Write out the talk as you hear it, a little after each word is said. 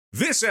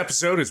This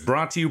episode is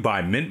brought to you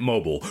by Mint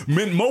Mobile.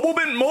 Mint Mobile,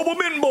 Mint Mobile,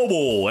 Mint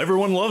Mobile.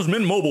 Everyone loves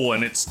Mint Mobile,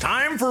 and it's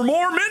time for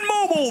more Mint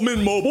Mobile,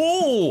 Mint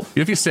Mobile.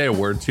 If you say a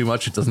word too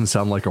much, it doesn't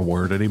sound like a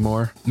word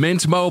anymore.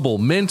 Mint Mobile,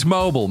 Mint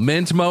Mobile,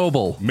 Mint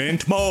Mobile.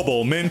 Mint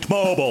Mobile, Mint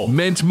Mobile.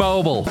 Mint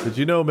Mobile. Did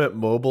you know Mint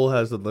Mobile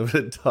has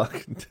unlimited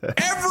talk and text?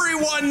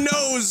 Everyone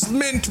knows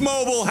Mint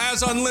Mobile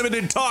has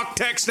unlimited talk,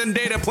 text, and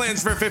data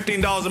plans for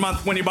 $15 a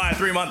month when you buy a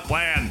 3-month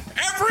plan.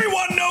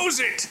 Everyone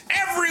knows it.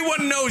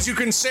 Everyone knows you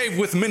can save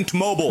with Mint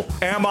Mobile.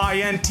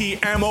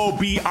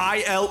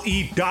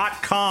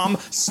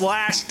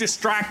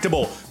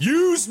 MintMobile.com/distractible.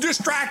 Use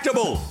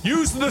Distractable.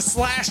 Use the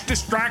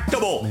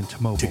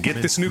 /distractable. To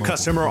get this new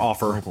customer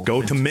offer,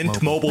 go to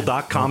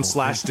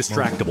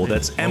mintmobile.com/distractible.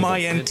 That's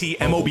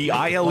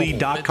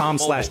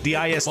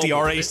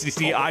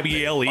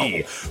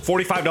MintMobile.com/distractable.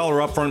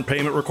 $45 upfront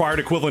payment required,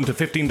 equivalent to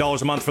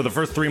 $15 a month for the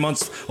first 3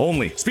 months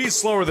only. Speed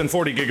slower than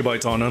 40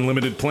 gigabytes on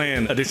unlimited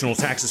plan. Additional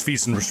taxes,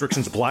 fees, and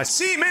restrictions apply.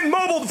 See Mint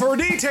Mobile for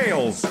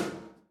details.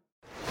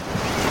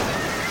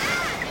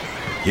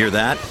 Hear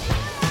that?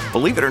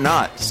 Believe it or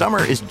not,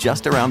 summer is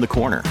just around the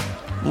corner.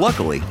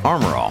 Luckily,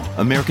 Armor All,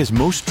 America's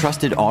most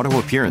trusted auto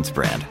appearance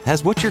brand,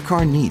 has what your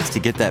car needs to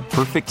get that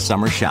perfect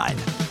summer shine.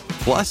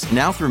 Plus,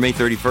 now through May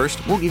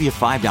 31st, we'll give you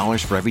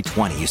 $5 for every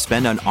 $20 you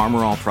spend on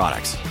Armor All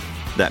products.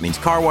 That means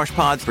car wash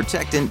pods,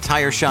 protectant,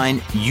 tire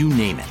shine, you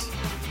name it.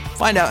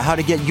 Find out how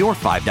to get your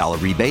 $5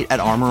 rebate at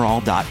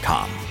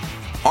armorall.com.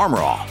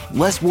 Armor All,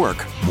 less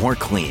work, more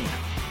clean.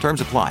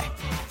 Terms apply.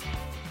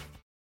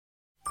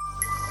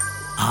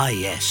 Ah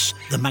yes,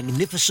 the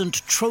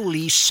magnificent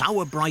Trolley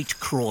Sourbright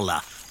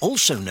Crawler,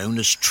 also known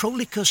as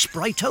Trollicus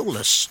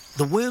brightolus.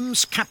 The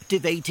worm's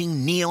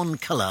captivating neon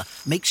colour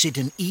makes it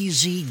an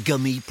easy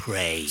gummy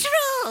prey.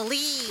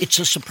 Trolley! It's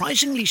a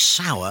surprisingly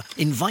sour,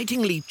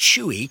 invitingly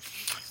chewy,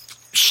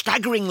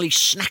 staggeringly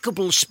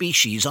snackable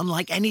species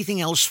unlike anything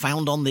else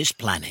found on this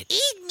planet.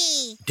 Eat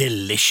me!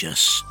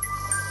 Delicious.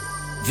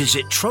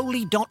 Visit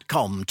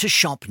Trolley.com to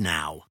shop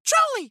now.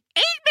 Trolley,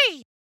 eat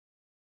me!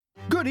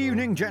 Good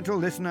evening, gentle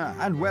listener,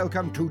 and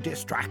welcome to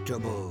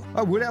Distractable,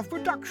 a Wood Elf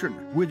production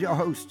with your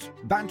hosts,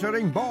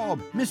 Bantering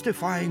Bob,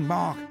 Mystifying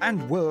Mark,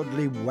 and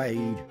Worldly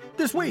Wade.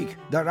 This week,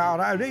 there are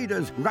our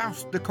readers,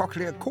 Roust the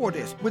Cochlear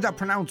Cordis, with a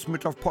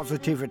pronouncement of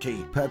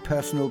positivity per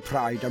personal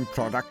pride and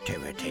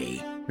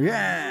productivity.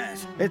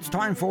 Yes, it's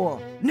time for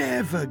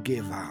Never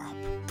Give Up.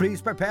 Please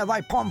prepare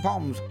thy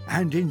pom-poms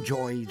and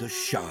enjoy the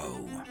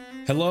show.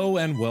 Hello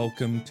and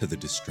welcome to the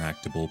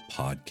Distractable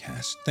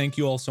Podcast. Thank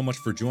you all so much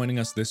for joining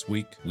us this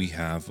week. We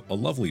have a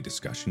lovely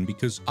discussion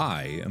because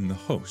I am the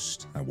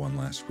host. I won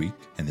last week,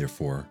 and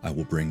therefore I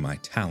will bring my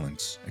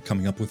talents at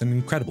coming up with an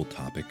incredible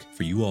topic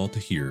for you all to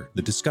hear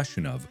the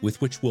discussion of,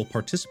 with which we'll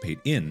participate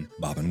in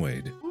Bob and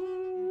Wade.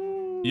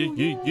 Oh,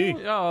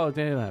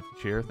 damn, I have to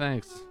cheer.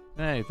 Thanks.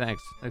 Hey,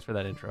 thanks. Thanks for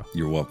that intro.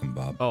 You're welcome,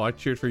 Bob. Oh, I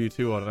cheered for you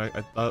too on it.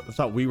 I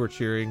thought we were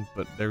cheering,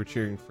 but they were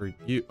cheering for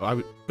you.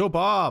 Go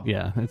Bob!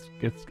 Yeah,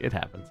 it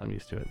happens. I'm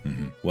used to it.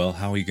 Mm-hmm. Well,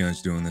 how are you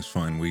guys doing this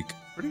fine week?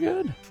 Pretty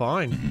good.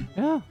 Fine.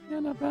 Mm-hmm. Yeah,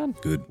 not bad.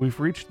 Good. We've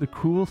reached the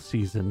cool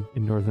season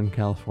in Northern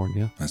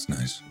California. That's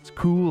nice. It's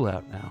cool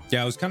out now.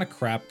 Yeah, it was kind of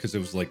crap because it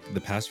was like the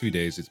past few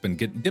days, it's been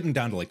dipping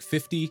down to like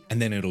 50, and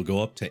then it'll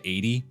go up to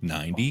 80,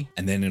 90,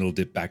 and then it'll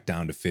dip back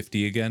down to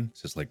 50 again.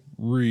 It's just like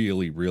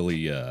really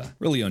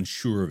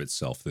unsure of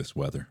itself, this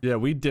weather. Yeah,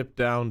 we dipped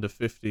down to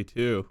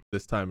 52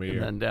 this time of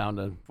year. And then down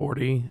to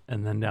 40,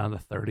 and then down to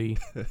 30.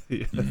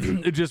 Yeah.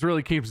 It just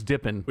really keeps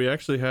dipping. We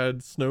actually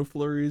had snow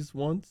flurries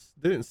once.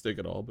 They didn't stick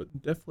at all, but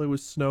definitely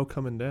was snow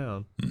coming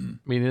down. Mm-hmm.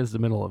 I mean, it is the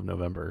middle of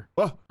November.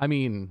 Oh. I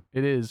mean,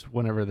 it is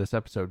whenever this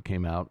episode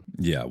came out.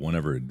 Yeah,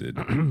 whenever it did.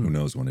 Who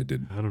knows when it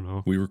did? I don't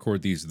know. We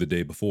record these the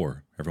day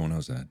before. Everyone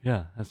knows that.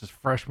 Yeah, that's just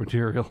fresh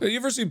material. You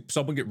ever see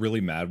someone get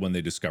really mad when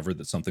they discovered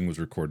that something was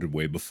recorded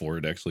way before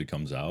it actually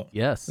comes out?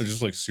 Yes. They're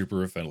just like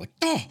super offended, like,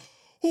 oh,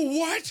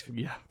 what?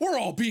 Yeah. We're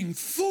all being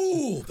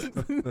fooled.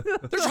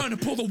 They're trying to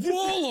pull the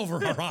wool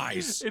over our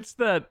eyes. It's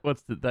that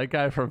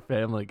guy from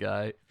Family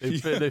Guy. They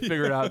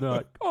figured out, and they're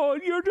like, oh,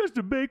 you're just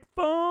a big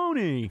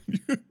phony.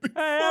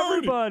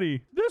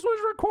 Everybody, this was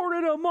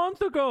recorded a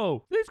month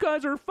ago. These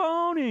guys are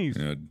phonies.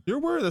 Yeah. You're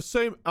wearing the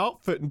same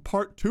outfit in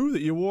part 2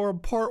 that you wore in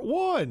part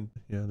 1.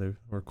 Yeah, they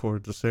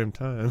recorded at the same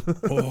time.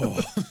 Oh.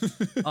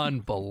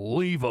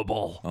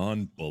 Unbelievable.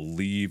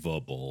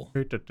 Unbelievable.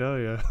 Hate to tell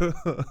you.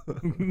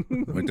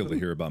 Wait till they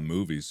hear about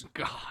movies.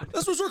 God.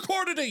 This was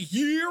recorded a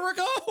year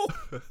ago?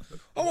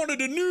 I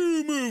wanted a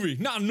new movie,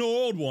 not an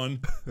old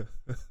one.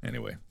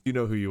 Anyway. You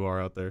know who you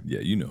are out there. Yeah,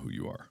 you know who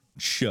you are.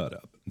 Shut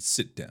up and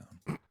sit down.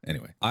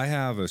 Anyway, I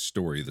have a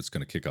story that's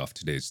going to kick off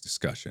today's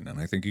discussion, and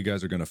I think you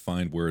guys are going to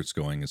find where it's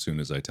going as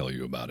soon as I tell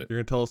you about it. You're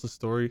going to tell us a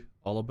story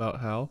all about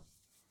how?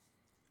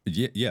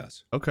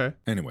 Yes. Okay.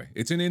 Anyway,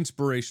 it's an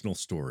inspirational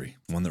story,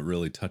 one that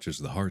really touches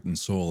the heart and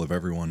soul of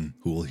everyone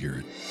who will hear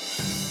it.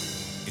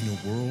 In a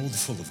world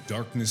full of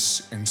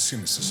darkness and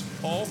cynicism,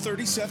 all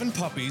 37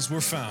 puppies were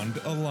found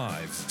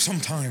alive.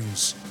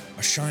 Sometimes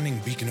a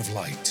shining beacon of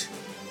light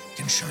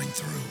can shine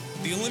through.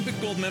 The Olympic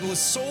gold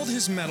medalist sold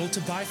his medal to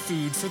buy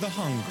food for the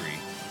hungry.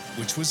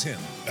 which was him.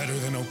 Better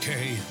than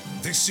okay.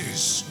 This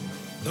is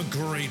the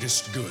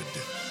greatest good.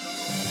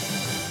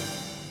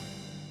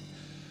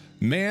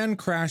 Man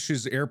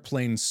crashes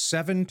airplane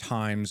 7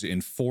 times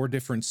in 4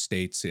 different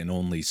states in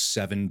only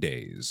 7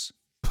 days.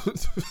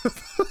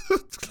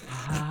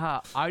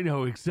 I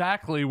know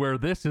exactly where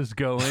this is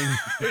going.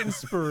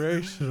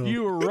 Inspirational.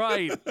 You were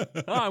right.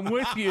 I'm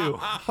with you.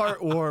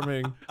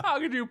 Heartwarming. How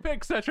could you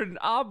pick such an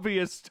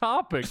obvious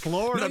topic?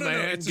 Florida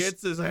man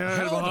gets his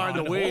hand behind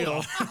the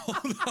wheel.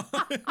 Hold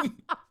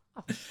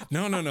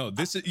on. No.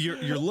 This is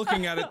you're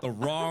looking at it the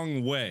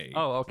wrong way.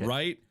 Oh, okay.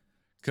 Right?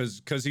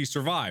 Because he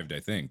survived, I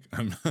think.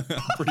 I'm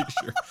pretty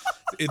sure.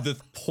 The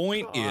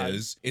point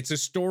is, it's a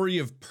story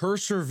of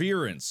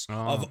perseverance,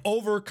 of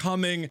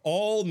overcoming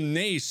all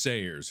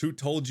naysayers who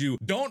told you,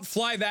 don't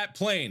fly that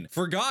plane.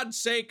 For God's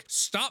sake,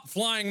 stop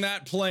flying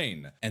that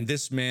plane. And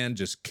this man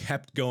just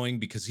kept going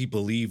because he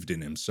believed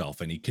in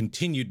himself, and he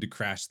continued to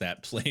crash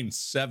that plane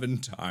 7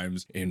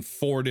 times in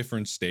 4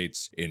 different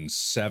states in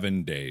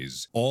 7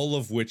 days, all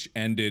of which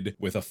ended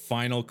with a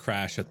final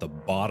crash at the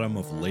bottom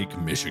of Lake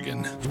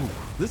Michigan.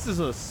 This is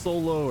a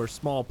solo or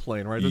small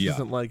plane, right? This Yeah.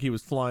 isn't like he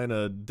was flying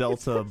a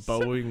Delta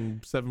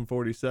Boeing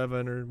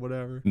 747 or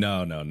whatever.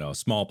 No,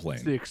 small The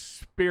plane.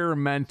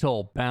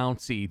 experimental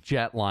bouncy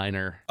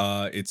jetliner.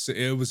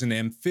 It was an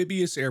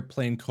amphibious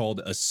airplane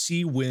called a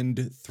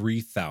Seawind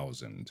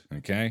 3000.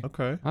 Okay.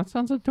 Okay. That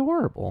sounds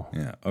adorable.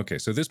 Yeah. Okay.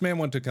 So this man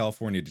went to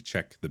California to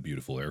check the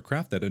beautiful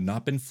aircraft that had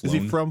not been Is flown.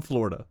 he from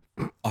Florida?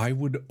 I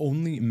would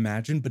only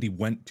imagine, but he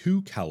went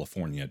to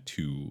California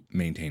to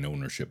maintain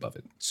ownership of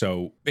it.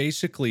 So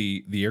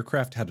basically, the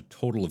aircraft had a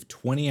total of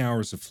 20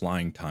 hours of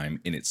flying time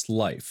in its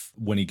life.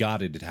 When he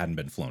got it, it hadn't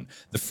been flown.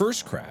 The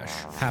first crash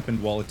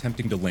happened while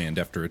attempting to land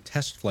after a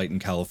test flight in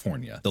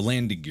California. The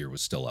landing gear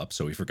was still up,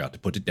 so he forgot to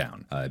put it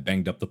down. It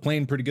banged up the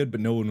plane pretty good, but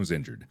no one was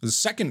injured. The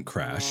second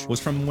crash was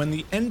from when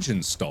the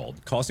engine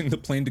stalled, causing the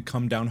plane to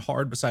come down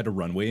hard beside a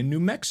runway in New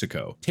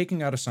Mexico,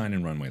 taking out a sign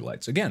in runway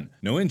lights. Again,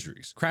 no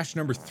injuries. Crash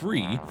number 3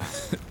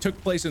 took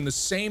place in the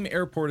same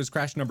airport as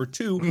crash number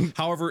 2.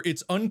 However,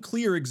 it's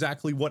unclear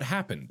exactly what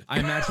happened. I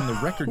imagine the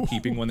record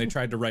keeping, when they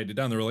tried to write it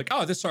down, they were like,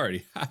 oh, this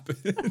already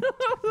happened.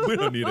 We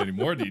don't need any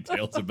more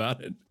details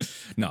about it.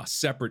 No,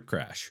 separate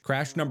crash.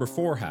 Crash number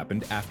 4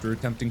 happened after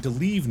attempting to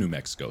leave New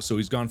Mexico. So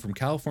he's gone from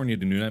California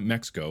to New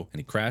Mexico, and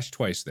he crashed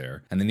twice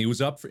there. And then he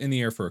was up in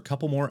the air for a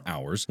couple more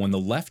hours when the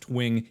left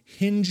wing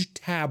hinge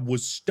tab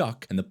was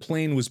stuck and the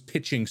plane was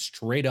pitching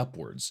straight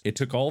upwards. It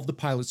took all of the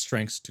pilot's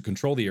strengths to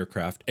control the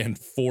aircraft and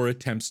 4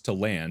 attempts to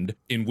land,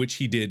 in which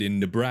he did in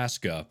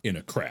Nebraska in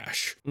a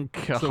crash.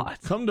 God. So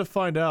come to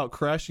find out,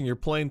 crashing your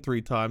plane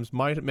 3 times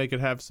might make it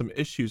have some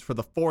issues for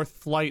the 4th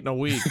flight in a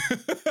week.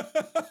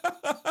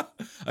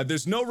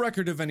 There's no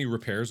record of any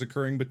repairs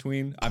occurring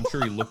between. I'm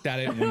sure he looked at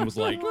it and was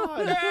like,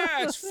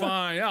 yeah, it's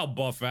fine. I'll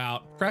buff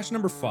out. Crash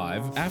number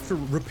 5 after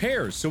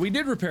repairs. So he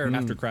did repair it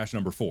after crash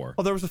number 4.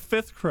 Oh, there was a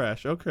 5th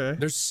crash. Okay.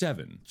 There's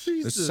 7.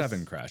 Jesus. There's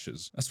 7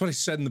 crashes. That's what I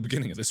said in the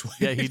beginning of this week.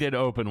 Yeah, he did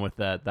open with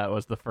that. That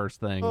was the first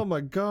thing. Oh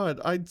my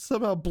God. I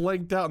somehow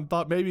blanked out and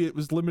thought maybe it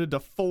was limited to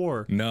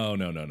 4. No.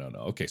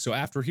 Okay, so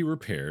after he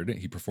repaired,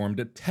 he performed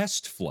a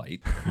test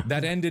flight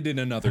that ended in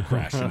another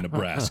crash in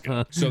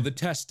Nebraska. So the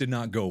test did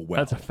not go well.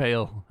 That's a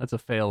fail. That's a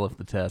fail of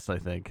the test, I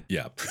think.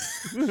 Yeah.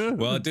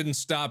 Well, it didn't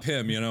stop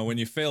him. You know, when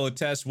you fail a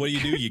test, what do?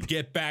 You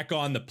get back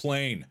on the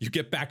plane. You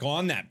get back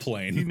on that You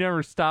plane.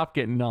 never stop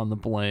getting on the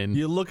plane.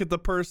 You look at the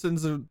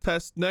person's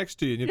test next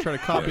to you and you try to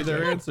copy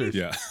their answers.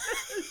 Yeah.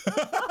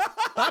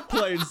 That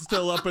plane's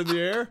still up in the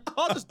air.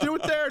 I'll just do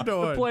what they're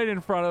doing. Plane in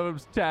front of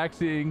him's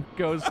taxiing,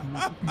 goes,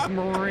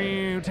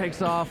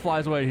 takes off,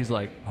 flies away. He's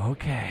like,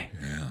 okay,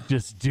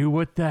 just do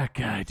what that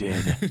guy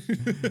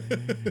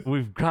did.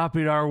 We've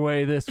copied our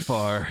way this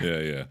far.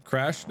 Yeah.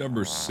 Crash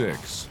number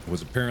 6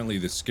 was apparently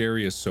the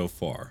scariest so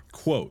far.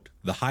 Quote,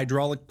 the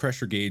hydraulic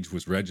pressure gauge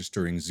was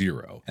registering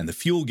 0, and the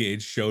fuel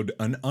gauge showed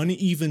an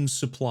uneven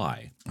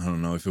supply. I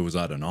don't know if it was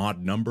at an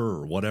odd number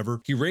or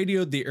whatever. He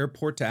radioed the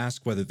airport to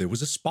ask whether there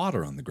was a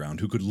spotter on the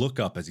ground who could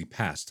look up as he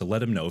passed to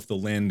let him know if the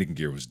landing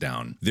gear was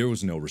down. There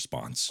was no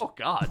response. Oh,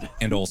 God.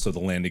 And also the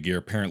landing gear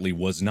apparently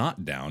was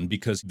not down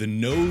because the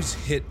nose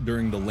hit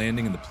during the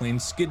landing and the plane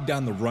skid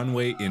down the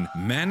runway in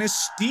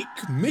Manistee,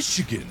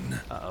 Michigan.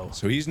 Uh-oh.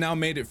 So he's now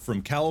made it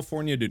from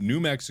California to New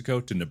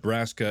Mexico to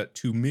Nebraska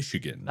to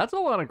Michigan. That's a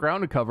lot of ground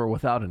to cover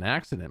without an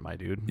accident, my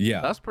dude.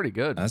 Yeah. That's pretty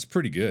good. That's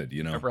pretty good,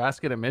 you know.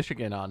 Nebraska to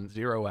Michigan on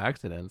 0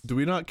 accidents. Do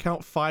we not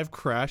count 5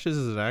 crashes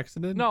as an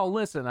accident? No,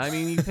 listen, I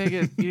mean, you take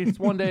it, it's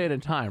one day at a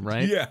time,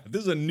 right? Yeah,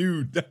 this is a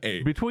new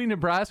day. Between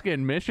Nebraska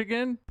and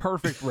Michigan,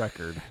 perfect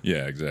record.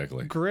 Yeah,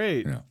 exactly.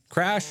 Great. Yeah.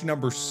 Crash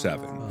number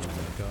 7. Oh my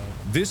God.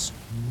 This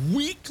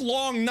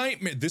week-long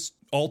nightmare. This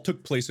all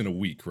took place in a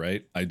week,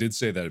 right? I did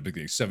say that at the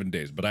beginning, 7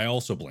 days, but I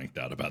also blanked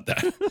out about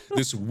that.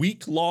 This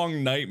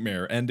week-long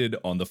nightmare ended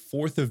on the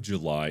 4th of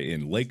July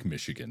in Lake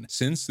Michigan.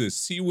 Since the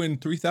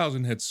Seawind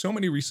 3000 had so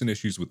many recent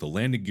issues with the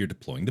landing gear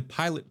deploying, the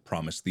pilot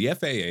promised the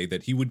FAA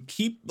that he would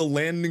keep the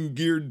landing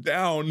gear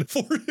down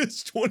for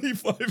his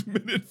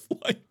 25-minute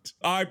flight.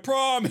 I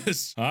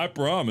promise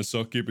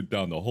I'll keep it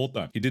down the whole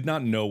time. He did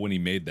not know when he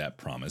made that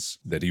promise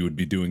that he would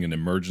be doing an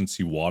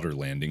emergency water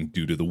landing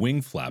due to the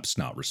wing flaps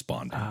not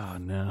responding. Oh,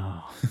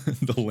 no.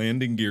 The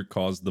landing gear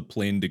caused the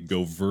plane to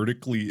go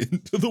vertically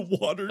into the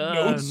water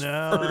nose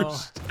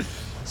first.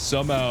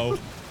 Somehow,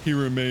 he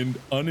remained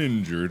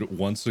uninjured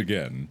once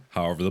again.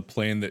 However, the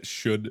plane that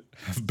should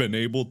have been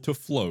able to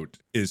float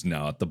is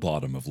now at the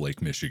bottom of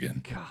Lake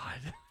Michigan.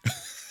 God.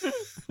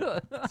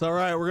 It's all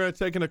right. We're going to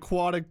take an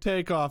aquatic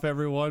takeoff,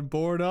 everyone.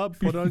 Board up.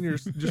 Put on your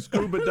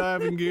scuba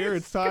diving gear.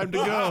 It's time to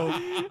go.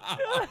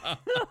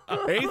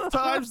 8th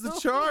time's the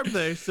charm,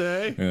 they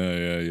say.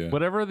 Yeah.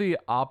 Whatever the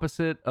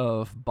opposite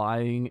of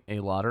buying a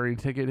lottery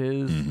ticket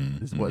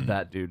is what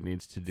that dude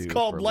needs to do. It's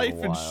called for a life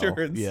little while.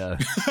 insurance. Yeah.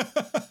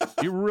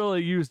 You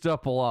really used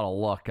up a lot of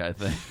luck, I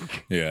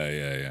think.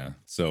 Yeah.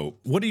 So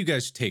what do you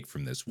guys take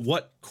from this?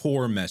 What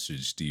core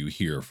message do you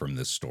hear from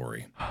this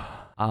story?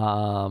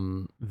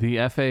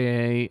 The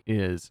FAA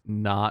is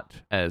not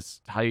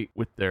as tight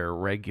with their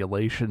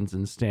regulations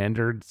and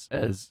standards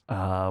as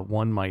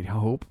one might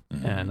hope.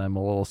 And I'm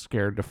a little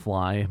scared to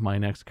fly my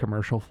next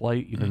commercial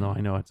flight, even though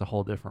I know it's a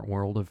whole different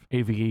world of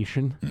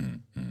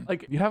aviation.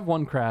 Like, you have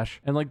one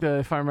crash, and like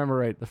if I remember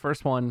right, the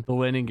first one, the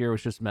landing gear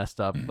was just messed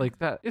up. Like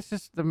that, it's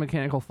just the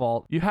mechanical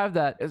fault. You have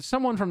that.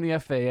 Someone from the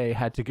FAA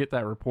had to get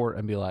that report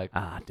and be like,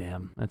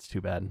 damn, that's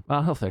too bad.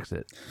 Well, he'll fix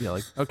it. Yeah,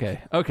 like,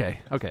 okay.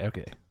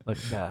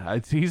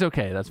 Like, he's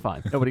okay. That's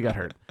fine. Nobody got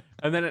hurt.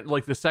 And then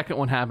the second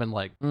one happened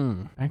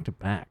back to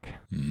back.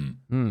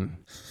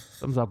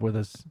 Thumbs up with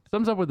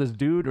this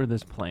dude or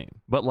this plane.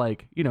 But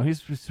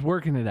he's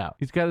working it out.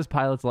 He's got his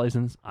pilot's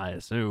license, I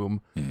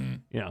assume.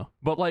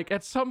 But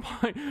at some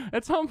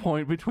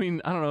point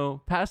between, I don't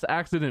know, past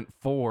accident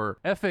 4,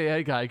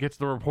 FAA guy gets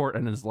the report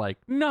and is like,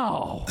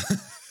 no.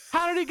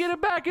 How did he get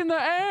it back in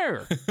the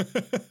air?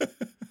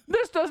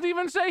 This doesn't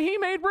even say he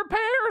made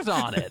repairs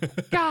on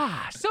it.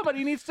 Gosh,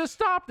 somebody needs to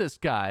stop this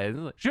guy.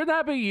 Shouldn't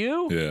that be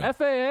you? Yeah.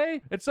 FAA?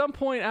 At some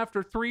point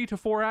after 3 to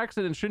 4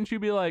 accidents, shouldn't you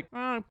be like,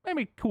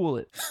 maybe cool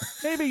it.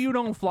 Maybe you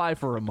don't fly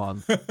for a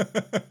month.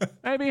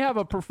 Maybe have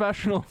a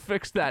professional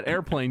fix that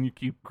airplane you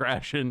keep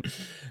crashing.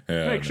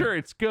 Make sure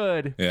it's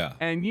good. Yeah.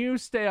 And you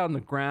stay on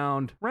the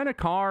ground. Rent a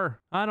car.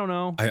 I don't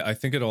know. I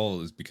think it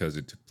all is because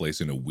it took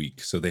place in a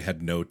week, so they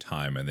had no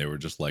time and they were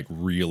just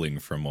reeling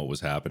from what was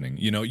happening.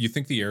 You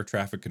think the air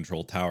traffic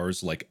control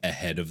towers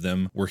ahead of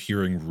them were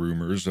hearing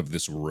rumors of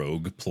this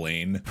rogue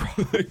plane?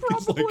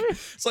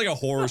 It's like a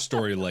horror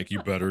story.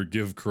 You better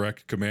give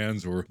correct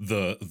commands or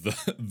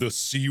the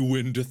Sea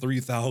Wind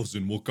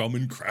 3000 will come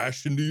and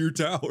crash into your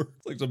tower.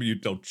 It's like something you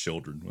tell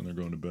children when they're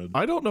going to bed.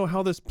 I don't know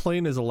how this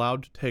plane is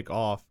allowed to take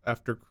off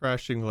after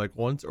crashing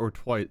once or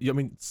twice. I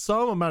mean,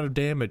 some amount of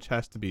damage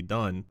has to be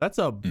done. That's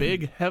a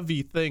big,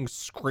 heavy thing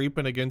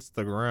scraping against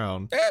the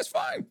ground. Yeah, it's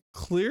fine.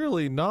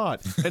 Clearly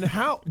not. And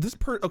how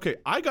okay,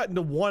 I got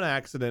into one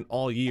accident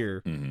all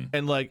year,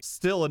 and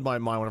still in my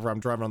mind, whenever I'm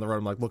driving on the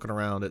road, I'm looking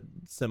around at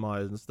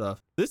semis and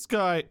stuff. This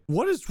guy,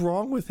 what is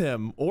wrong with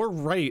him, or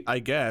right, I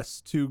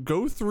guess, to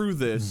go through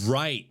this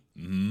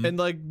and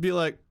be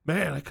like,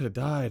 man, I could have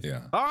died.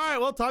 Yeah. All right,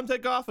 well, time to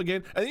take off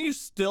again. And then you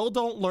still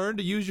don't learn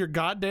to use your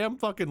goddamn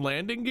fucking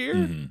landing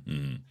gear?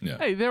 Yeah.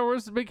 Hey, there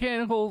was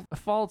mechanical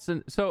faults.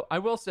 And so I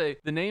will say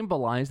the name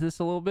belies this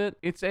a little bit.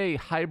 It's a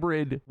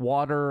hybrid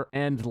water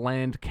and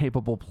land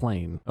capable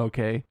plane.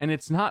 Okay. And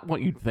it's not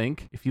what you'd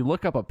think. If you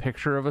look up a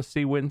picture of a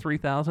Sea Wind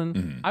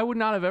 3000, I would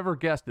not have ever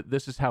guessed that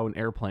this is how an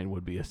airplane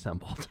would be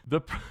assembled.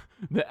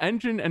 The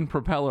engine and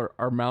propeller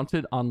are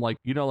mounted on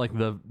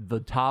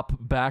the top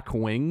back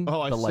wing,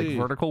 Oh, I see.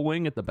 Vertical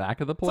wing at the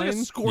back of the It's like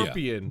plane. a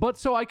scorpion. But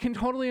so I can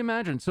totally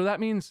imagine. So that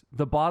means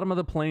the bottom of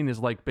the plane is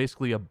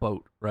basically a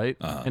boat, right?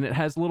 And it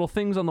has little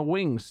things on the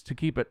wings to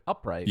keep it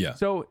upright. Yeah.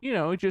 So,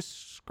 it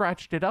just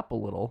scratched it up a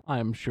little,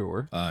 I'm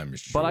sure.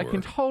 But I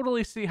can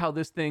totally see how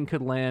this thing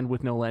could land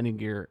with no landing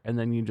gear. And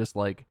then you just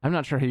I'm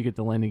not sure how you get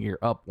the landing gear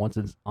up once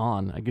it's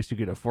on. I guess you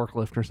get a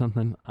forklift or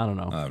something. I don't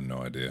know. I have no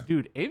idea.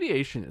 Dude,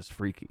 aviation is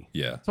freaky.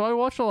 Yeah. So I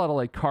watch a lot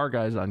of car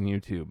guys on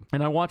YouTube,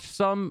 and I watch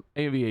some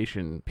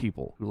aviation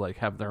people who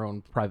have their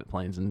own private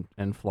planes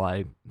and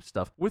fly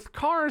stuff. With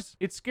cars,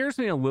 it scares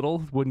me a little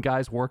when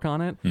guys work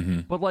on it,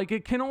 but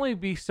it can only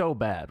be so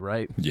bad,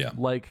 right? Yeah.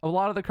 A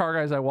lot of the car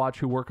guys I watch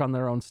who work on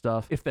their own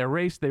stuff, if they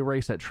race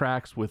at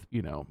tracks with,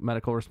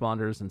 medical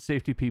responders and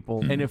safety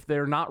people. And if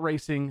they're not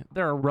racing,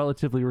 they're a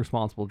relatively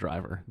responsible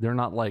driver. They're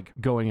not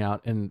going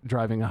out and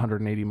driving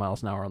 180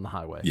 miles an hour on the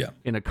highway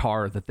in a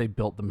car that they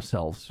built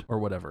themselves or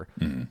whatever.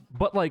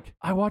 But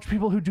I watch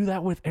people who do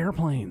that with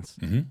airplanes,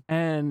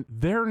 and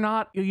they're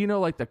not,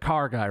 the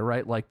car guy,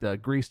 right? The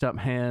greased up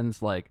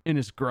hands, in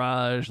his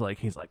garage,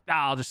 he's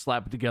I'll just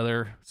slap it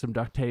together, some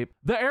duct tape.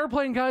 The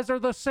airplane guys are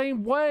the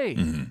same way.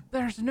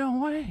 There's no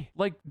way.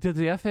 Did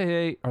the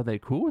FAA, are they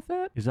cool with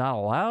that? Is that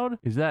allowed?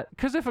 Is that,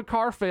 because if a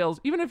car fails,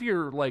 even if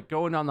you're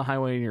going down the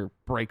highway and you're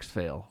brakes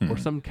fail or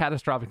some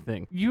catastrophic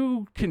thing.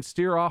 You can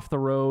steer off the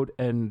road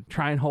and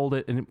try and hold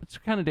it, and it's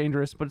kind of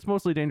dangerous, but it's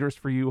mostly dangerous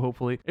for you,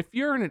 hopefully. If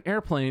you're in an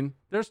airplane,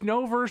 there's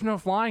no version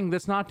of flying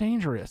that's not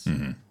dangerous.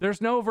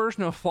 There's no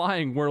version of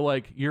flying where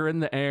like you're in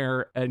the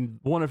air and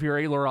one of your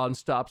ailerons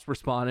stops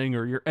responding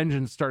or your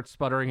engine starts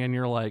sputtering and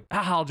you're like,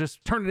 I'll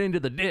just turn it into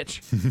the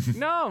ditch.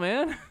 No,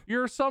 man.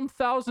 You're some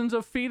thousands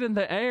of feet in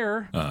the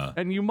air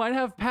and you might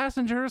have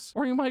passengers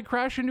or you might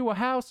crash into a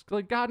house,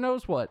 like God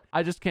knows what.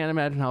 I just can't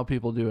imagine how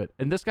people do it.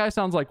 And this guy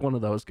sounds like one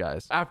of those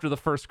guys. After the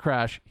first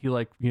crash, he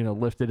like,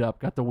 lifted up,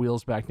 got the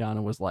wheels back down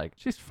and was like,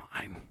 she's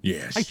fine.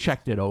 Yes. I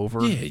checked it over.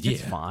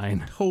 It's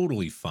fine.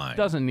 Totally fine.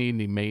 Doesn't need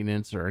any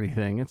maintenance or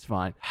anything. It's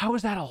fine. How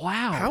is that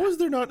allowed? How is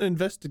there not an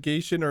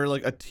investigation or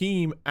like a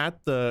team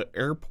at the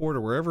airport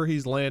or wherever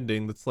he's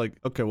landing that's like,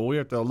 okay, well, we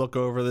have to look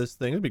over this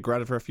thing. It'd be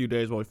grounded for a few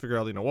days while we figure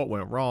out, what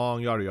went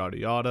wrong, yada, yada,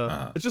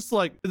 yada. It's just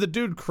like, did the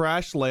dude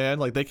crash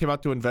land? Like they came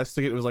out to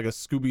investigate. It was like a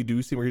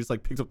Scooby-Doo scene where he just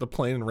like picked up the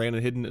plane and ran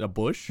and hidden in a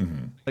bush.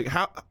 Like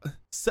how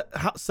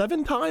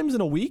 7 times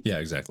in a week? Yeah,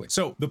 exactly.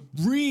 So the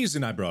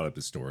reason I brought up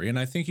the story, and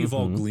I think you've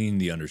all gleaned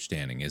the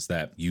understanding, is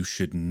that you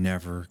should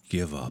never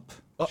give up.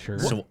 Sure.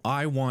 So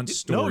I want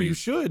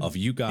stories of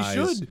you guys.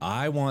 You should.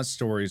 I want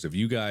stories of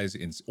you guys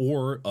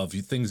or of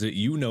things that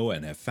you know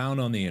and have found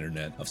on the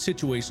internet of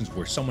situations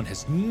where someone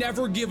has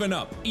never given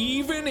up,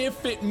 even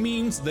if it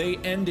means they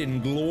end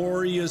in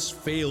glorious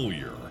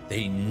failure.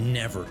 They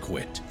never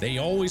quit. They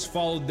always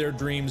followed their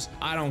dreams.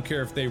 I don't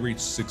care if they reach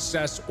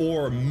success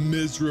or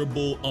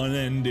miserable,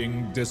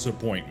 unending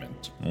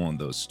disappointment. I want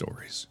those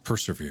stories.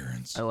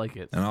 Perseverance. I like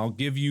it. And I'll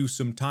give you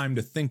some time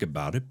to think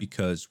about it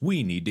because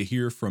we need to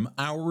hear from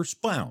our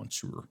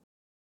sponsor.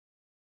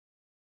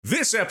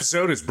 This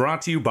episode is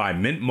brought to you by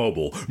Mint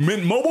Mobile.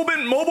 Mint Mobile,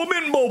 Mint Mobile,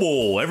 Mint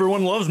Mobile.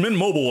 Everyone loves Mint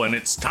Mobile, and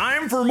it's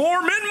time for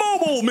more Mint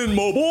Mobile, Mint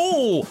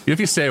Mobile.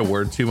 If you say a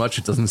word too much,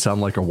 it doesn't sound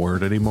like a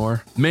word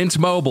anymore. Mint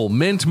Mobile,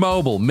 Mint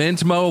Mobile,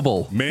 Mint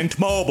Mobile. Mint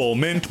Mobile,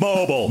 Mint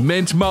Mobile.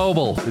 Mint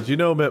Mobile. Did you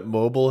know Mint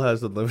Mobile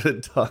has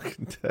unlimited talk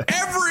and text?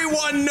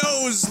 Everyone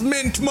knows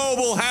Mint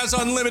Mobile has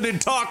unlimited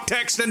talk,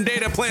 text, and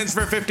data plans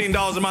for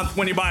 $15 a month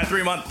when you buy a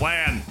 3-month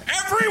plan.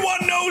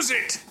 Everyone knows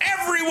it.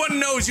 Everyone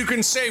knows you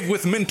can save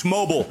with Mint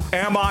Mobile.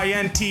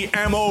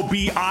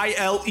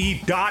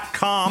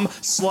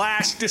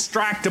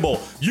 MintMobile.com/distractible.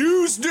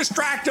 Use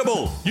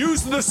Distractable.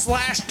 Use the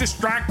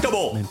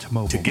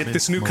 /distractable. To get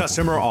this new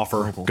customer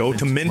offer, go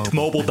to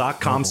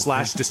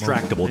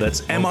mintmobile.com/distractible.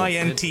 That's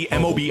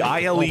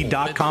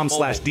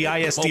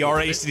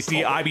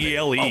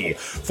MintMobile.com/distractable.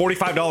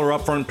 $45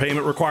 upfront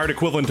payment required,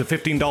 equivalent to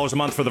 $15 a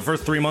month for the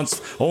first 3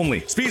 months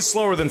only. Speed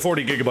slower than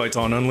 40 gigabytes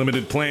on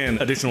unlimited plan.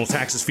 Additional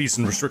taxes, fees,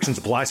 and restrictions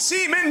apply.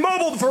 See Mint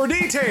Mobile for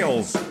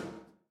details.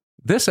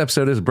 This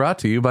episode is brought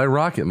to you by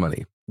Rocket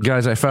Money.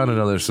 Guys, I found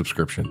another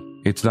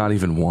subscription. It's not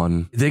even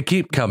one. They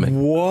keep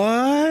coming.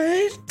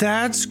 What?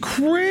 That's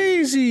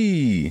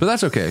crazy. But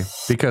that's okay,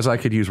 because I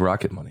could use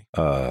Rocket Money.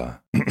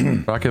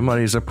 Rocket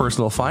Money is a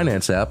personal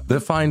finance app that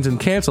finds and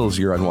cancels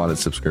your unwanted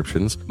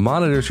subscriptions,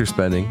 monitors your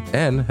spending,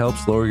 and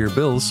helps lower your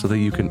bills so that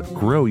you can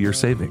grow your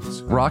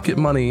savings. Rocket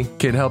Money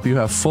can help you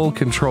have full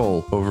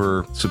control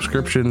over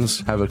subscriptions,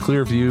 have a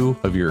clear view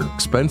of your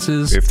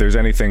expenses. If there's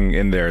anything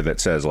in there that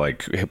says,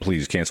 like, hey,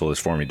 please cancel this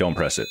for me, don't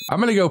press it. I'm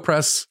going to go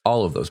press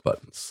all of those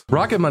buttons.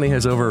 Rocket Money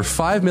has over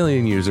 5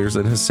 million users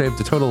and has saved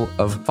a total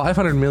of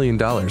 $500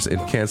 million in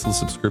canceled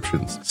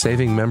subscriptions,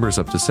 saving members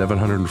up to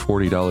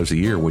 $740 a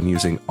year when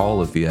using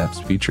all of the app's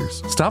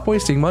features. Stop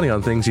wasting money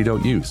on things you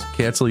don't use.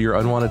 Cancel your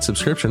unwanted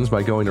subscriptions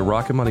by going to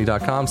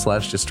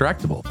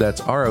rocketmoney.com/distractible.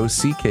 That's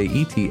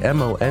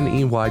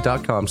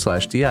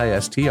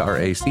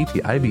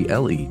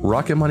ROCKETMONEY.com/DISTRACTIBLE.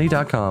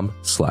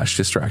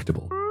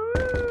 rocketmoney.com/distractible.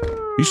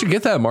 You should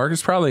get that, Mark.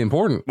 It's probably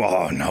important.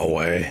 Oh, no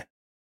way.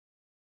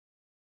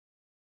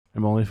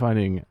 I'm only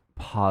finding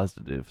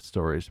positive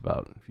stories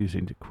about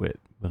refusing to quit,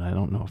 but I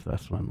don't know if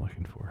that's what I'm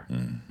looking for.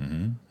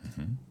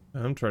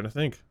 I'm trying to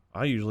think.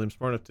 I usually am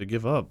smart enough to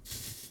give up.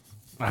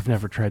 I've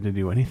never tried to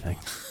do anything.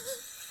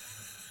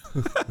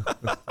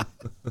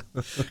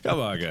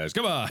 Come on, guys.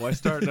 Come on. Why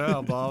start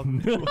now, Bob?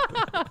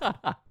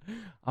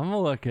 I'm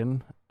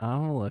looking.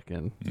 I'm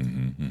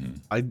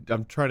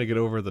trying to get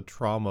over the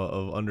trauma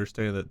of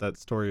understanding that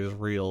story is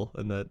real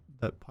and that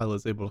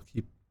pilot's able to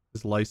keep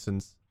his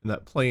license and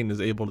that plane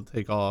is able to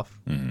take off.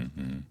 You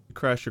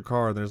crash your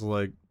car and there's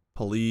like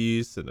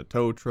police and a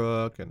tow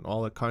truck and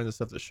all that kinds of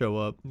stuff that show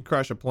up. You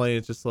crash a plane,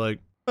 it's just like,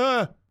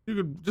 you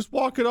could just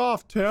walk it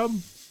off,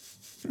 Tim.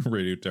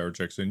 Radio tower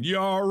checks in. You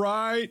all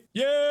right?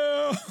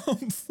 Yeah,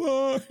 I'm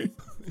fine.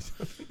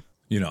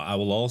 I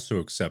will also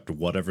accept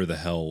whatever the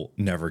hell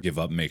never give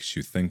up makes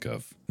you think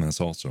of. That's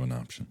also an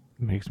option.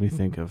 It makes me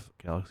think of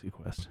Galaxy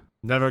Quest.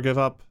 Never give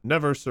up,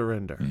 never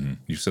surrender.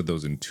 You said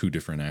those in 2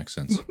 different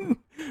accents.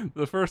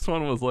 The first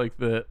one was like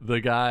the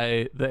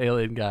guy, the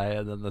alien guy,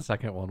 and then the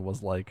second one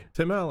was like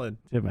Tim Allen.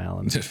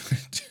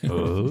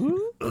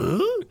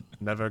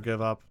 Never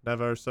give up,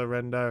 never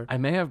surrender. I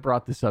may have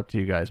brought this up to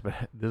you guys, but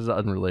this is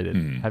unrelated.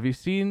 Have you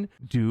seen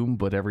Doom,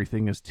 but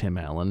everything is Tim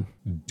Allen?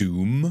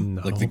 Doom?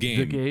 No. Like the game?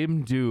 The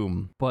game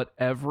Doom, but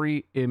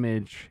every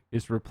image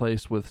is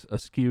replaced with a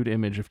skewed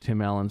image of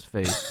Tim Allen's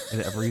face,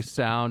 and every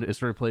sound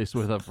is replaced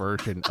with a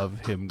version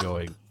of him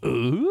going,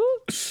 ooh?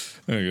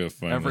 I gotta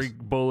find Every this.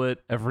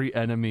 bullet, every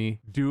enemy,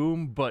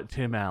 Doom, but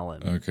Tim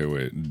Allen. Okay,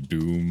 wait.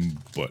 Doom,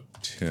 but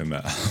Tim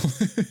Allen.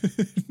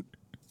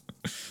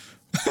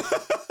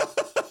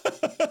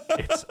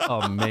 It's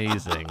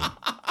amazing.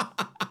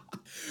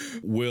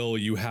 Will,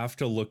 you have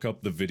to look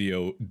up the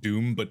video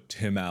Doom but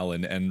Tim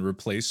Allen and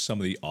replace some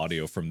of the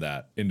audio from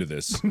that into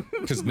this,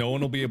 because no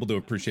one will be able to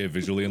appreciate it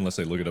visually unless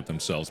they look it up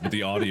themselves. But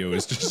the audio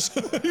is just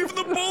even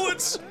the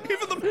bullets,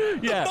 even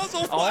the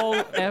muzzle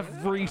flare.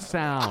 Every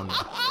sound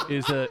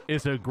is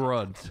a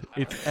grunt.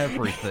 It's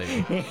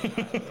everything.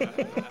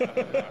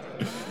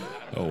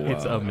 Oh wow,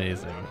 It's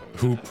amazing.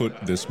 Who put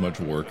this much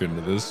work into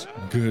this?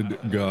 Good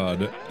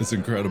God, it's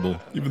incredible.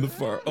 Even the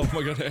fire. Oh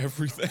my God,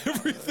 everything.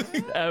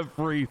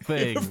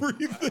 Everything.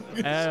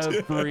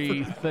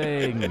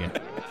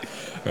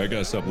 I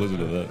gotta stop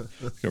listening to that.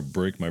 It's gonna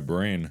break my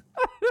brain.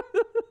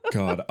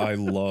 God, I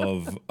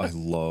love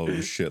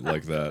shit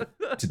like that.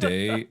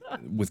 Today,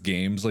 with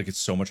games, like, it's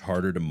so much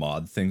harder to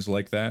mod things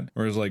like that.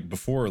 Whereas, like,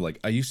 before, like,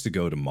 I used to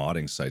go to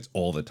modding sites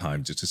all the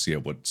time just to see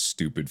what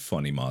stupid,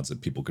 funny mods that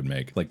people could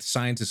make. Like,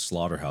 Scientist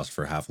Slaughterhouse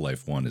for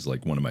Half-Life 1 is,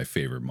 like, one of my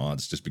favorite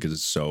mods just because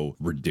it's so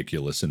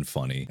ridiculous and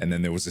funny. And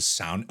then there was a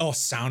sound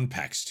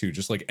packs, too.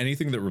 Just, like,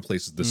 anything that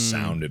replaces the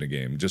sound in a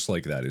game, just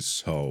like that is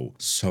so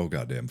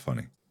goddamn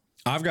funny.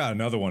 I've got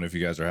another one if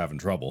you guys are having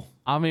trouble.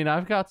 I mean,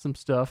 I've got some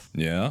stuff.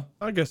 Yeah?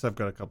 I guess I've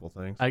got a couple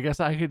things. I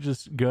guess I could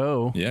just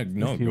go. Yeah,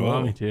 no, if you go.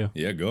 want me to.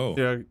 Yeah, go.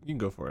 Yeah, you can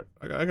go for it.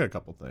 I got a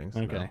couple things.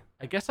 Okay.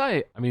 I guess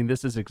I mean,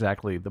 this is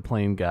exactly the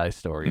plain guy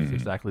story. It's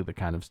exactly the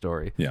kind of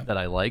story that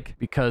I like,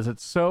 because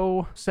it's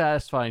so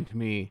satisfying to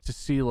me to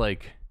see,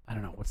 like, I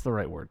don't know, what's the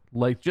right word?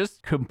 Like,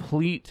 just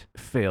complete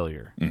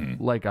failure.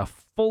 Like a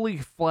fully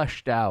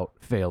fleshed out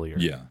failure.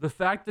 Yeah. The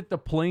fact that the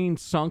plane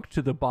sunk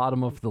to the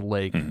bottom of the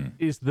lake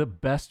is the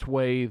best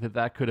way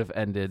that could have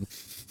ended,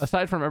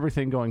 aside from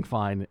everything going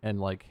fine and,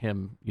 like,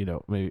 him, you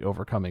know, maybe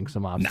overcoming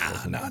some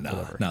obstacles. Nah,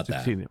 whatever, not that.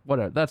 succeeding.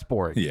 Whatever, that's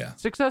boring. Yeah.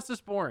 Success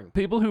is boring.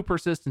 People who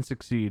persist and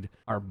succeed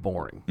are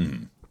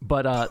boring.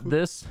 But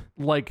this,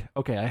 like,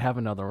 okay, I have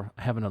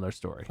another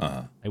story.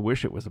 I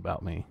wish it was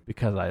about me,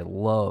 because I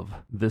love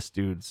this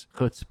dude's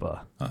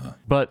chutzpah.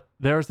 But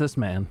there's this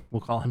man,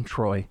 we'll call him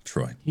Troy.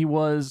 He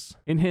was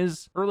in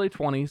his early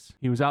 20s.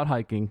 He was out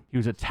hiking. He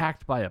was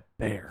attacked by a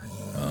bear,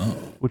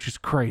 which is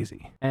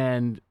crazy.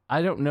 And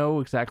I don't know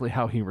exactly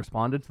how he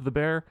responded to the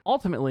bear.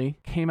 Ultimately,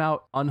 came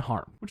out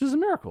unharmed, which is a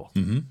miracle.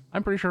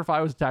 I'm pretty sure if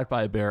I was attacked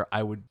by a bear,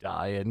 I would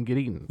die and get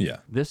eaten. Yeah.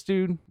 This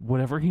dude,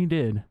 whatever he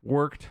did,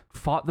 worked,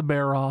 fought the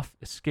bear off,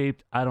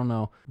 escaped. I don't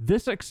know.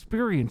 This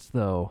experience,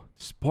 though,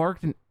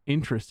 sparked an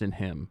interest in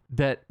him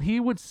that he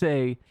would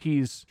say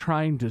he's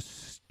trying to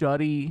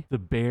study the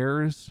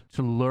bears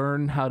to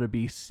learn how to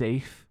be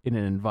safe in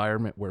an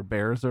environment where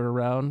bears are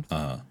around.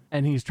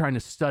 And he's trying to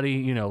study,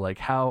 you know, like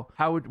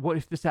what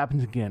if this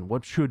happens again?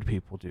 What should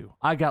people do?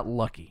 I got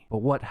lucky,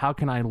 but how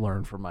can I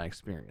learn from my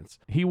experience?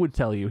 He would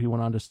tell you, he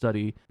went on to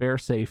study bear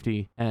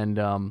safety and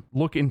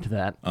look into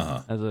that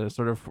as a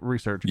sort of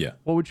research. Yeah.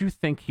 What would you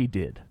think he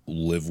did?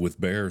 Live with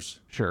bears.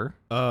 Sure.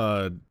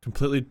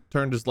 Completely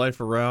turned his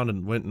life around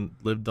and went and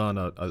lived on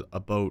a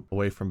boat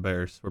away from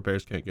bears, where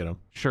bears can't get him.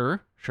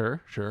 Sure.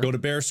 Go to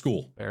bear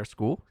school. Bear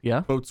school.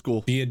 Yeah. Boat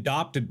school. Be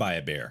adopted by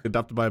a bear.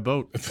 Adopted by a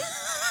boat.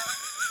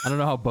 I don't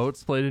know how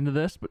boats played into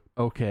this, but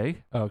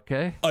okay.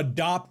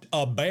 Adopt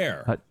a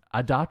bear.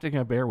 Adopting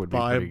a bear would be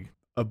pretty...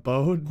 a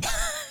boat.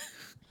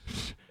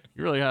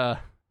 You really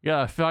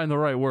gotta find the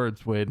right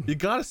words, Wade. You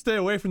gotta stay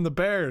away from the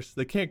bears.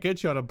 They can't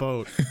get you on a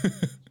boat.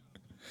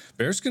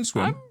 Bears can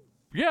swim.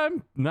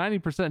 I'm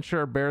 90%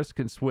 sure bears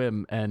can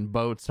swim and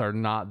boats are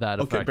not that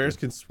effective. Okay, bears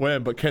can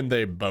swim, but can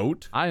they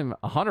boat? I'm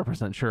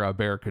 100% sure a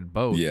bear could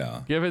boat.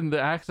 Yeah. Given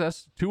the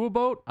access to a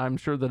boat, I'm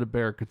sure that a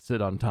bear could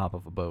sit on top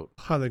of a boat.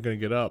 How are they gonna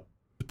get up?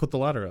 Just put the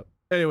ladder up.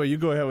 Anyway, you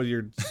go ahead with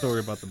your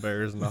story about the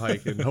bears and the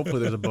hike, and hopefully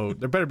there's a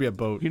boat. There better be a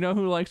boat. You know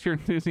who likes your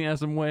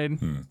enthusiasm, Wade?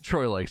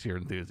 Troy likes your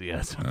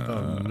enthusiasm.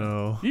 Oh,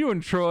 no. You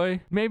and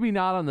Troy, maybe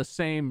not on the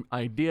same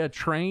idea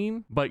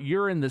train, but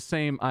you're in the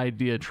same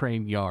idea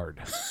train yard.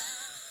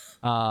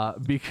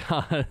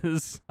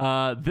 Because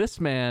this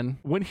man,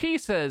 when he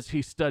says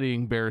he's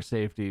studying bear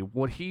safety,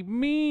 what he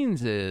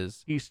means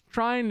is he's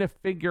trying to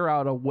figure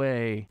out a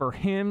way for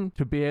him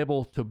to be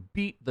able to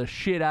beat the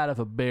shit out of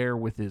a bear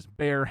with his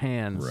bare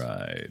hands.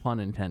 Right. Pun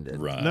intended.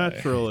 Right.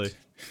 Naturally.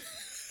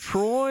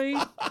 Troy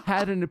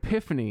had an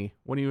epiphany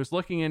when he was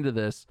looking into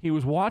this. He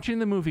was watching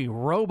the movie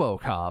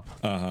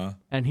RoboCop,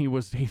 and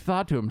he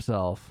thought to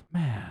himself,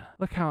 "Man,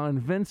 look how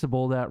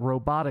invincible that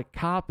robotic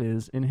cop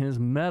is in his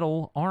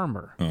metal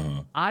armor.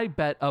 I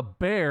bet a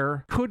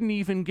bear couldn't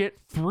even get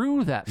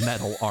through that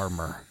metal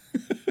armor."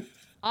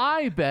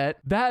 I bet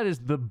that is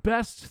the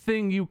best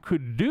thing you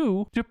could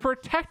do to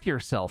protect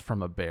yourself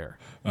from a bear.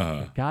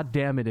 God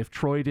damn it, if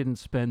Troy didn't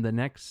spend the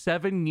next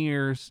 7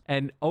 years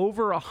and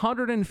over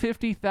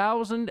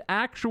 $150,000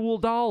 actual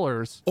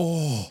dollars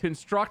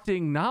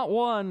constructing not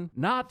one,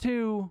 not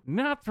two,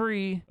 not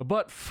three,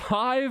 but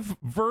 5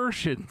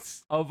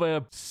 versions of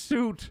a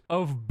suit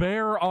of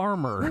bear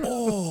armor.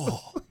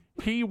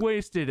 He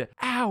wasted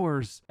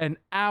hours and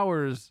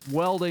hours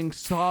welding,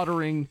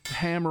 soldering,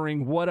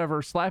 hammering,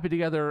 whatever, slapping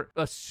together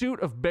a suit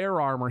of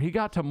bear armor. He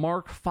got to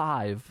Mark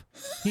 5.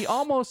 He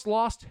almost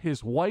lost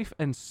his wife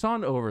and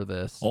son over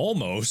this.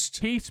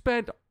 Almost. He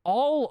spent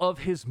all of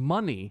his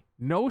money,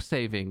 no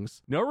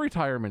savings, no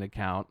retirement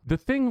account. The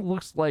thing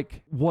looks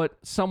like what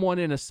someone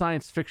in a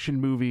science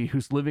fiction movie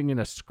who's living in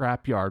a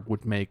scrapyard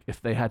would make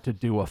if they had to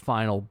do a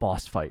final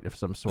boss fight of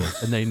some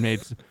sort. And they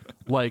made,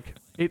 like,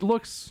 it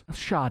looks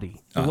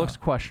shoddy. It looks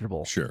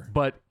questionable. Sure.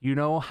 But you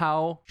know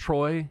how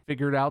Troy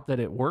figured out that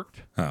it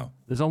worked? How?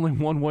 There's only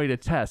one way to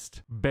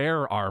test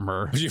bear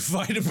armor. You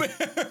fight a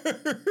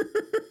bear.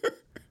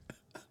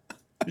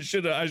 I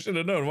should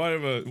have known.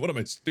 What am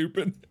I,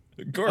 stupid?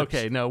 Of course.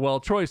 Okay, no, well,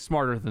 Troy's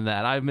smarter than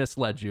that. I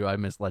misled you.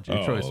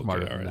 Troy's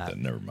smarter than that.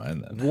 Then never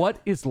mind then.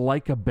 What is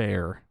like a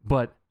bear,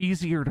 but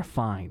easier to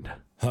find?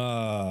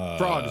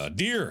 Frogs.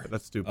 Deer.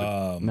 That's stupid.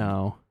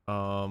 No.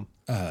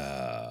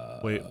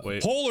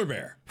 Wait. Polar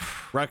bear.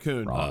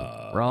 Raccoon.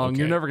 Wrong. okay.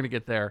 You're never going to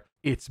get there.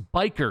 It's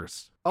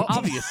bikers.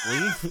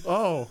 Obviously.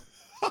 Oh,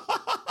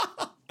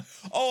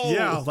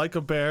 Yeah, like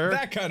a bear.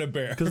 that kind of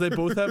bear. Because they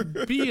both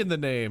have B in the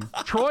name.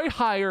 Troy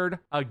hired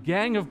a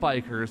gang of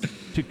bikers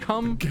to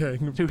come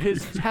to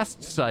his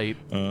test site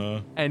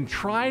and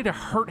try to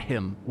hurt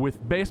him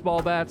with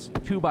baseball bats,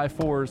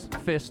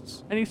 2x4s,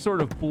 fists, any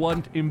sort of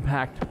blunt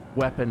impact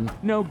weapon.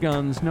 No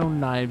guns, no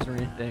knives or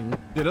anything.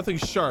 Yeah, nothing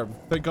sharp.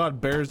 Thank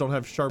God bears don't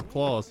have sharp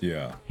claws.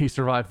 Yeah. He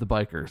survived the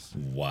bikers.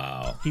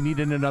 Wow. He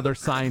needed another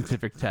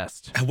scientific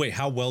test. Wait,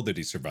 how well did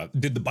he survive?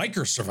 Did the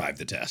bikers survive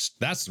the test?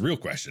 That's the real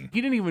question.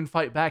 He didn't even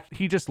fight back.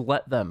 He just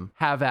let them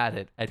have at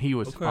it, and he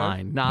was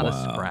fine. Not a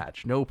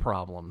scratch. No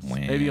problems.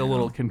 Maybe a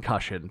little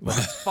concussion, but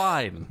it's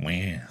fine.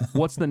 Wow.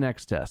 What's the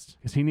next test?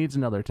 Because he needs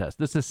another test.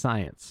 This is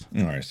science.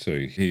 All right, so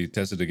he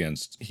tested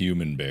against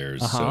human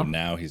bears, so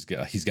now he's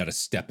got to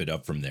step it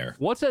up from there.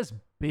 What's as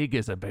big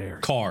as a bear?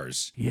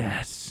 Cars.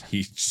 Yes.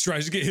 He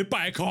tries to get hit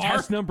by a car.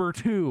 Test number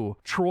 2.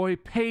 Troy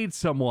paid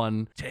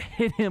someone to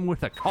hit him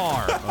with a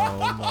car.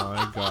 Oh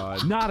my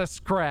God. Not a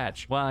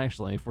scratch. Well,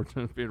 actually, if we're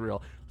being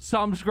real,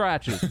 some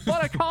scratches,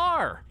 but a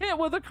car. Hit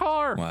with a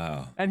car.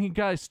 Wow. And he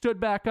guys stood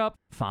back up.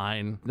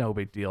 Fine. No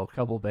big deal.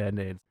 Couple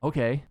band-aids.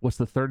 Okay. What's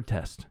the third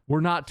test?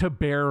 We're not to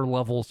bear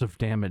levels of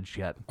damage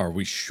yet. Are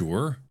we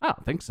sure? I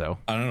don't think so.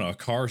 I don't know. A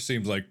car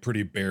seems like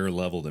pretty bear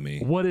level to me.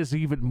 What is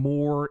even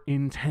more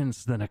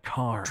intense than a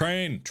car?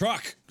 Train,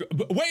 truck.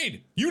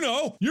 Wade, you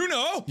know.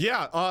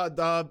 Yeah,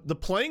 the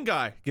plane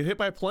guy. Get hit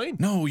by a plane?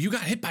 No, you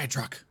got hit by a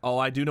truck. Oh,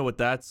 I do know what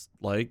that's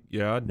like.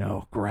 Yeah.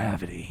 No,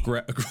 gravity.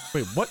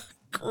 Wait, what?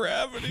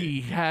 Gravity.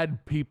 He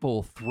had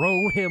people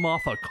throw him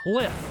off a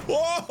cliff.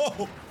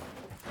 Whoa.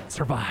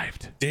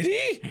 Survived. Did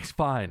he? He's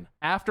fine.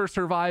 After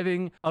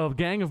surviving a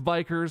gang of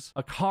bikers,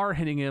 a car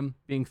hitting him,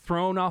 being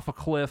thrown off a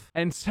cliff,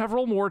 and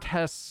several more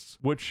tests,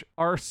 which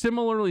are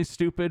similarly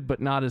stupid but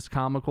not as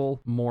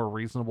comical, more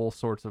reasonable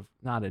sorts of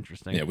not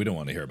interesting. Yeah, we don't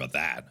want to hear about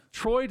that.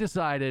 Troy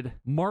decided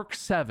Mark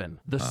 7,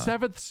 the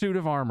 7th suit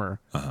of armor,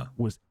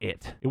 was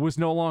it. It was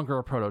no longer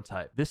a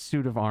prototype. This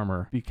suit of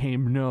armor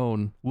became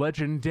known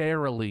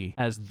legendarily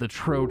as the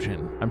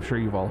Trojan. I'm sure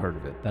you've all heard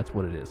of it. That's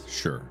what it is.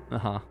 Sure.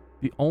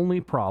 The only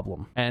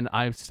problem, and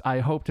I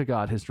hope to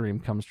God his dream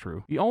comes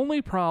true, the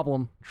only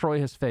problem Troy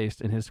has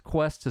faced in his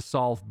quest to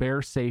solve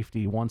bear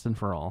safety once and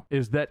for all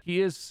is that he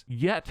has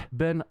yet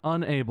been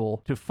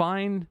unable to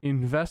find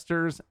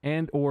investors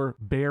and or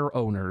bear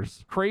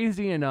owners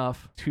crazy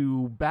enough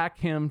to back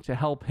him to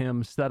help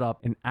him set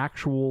up an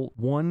actual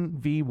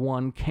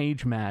 1v1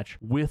 cage match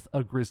with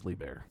a grizzly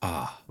bear.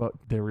 But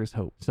there is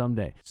hope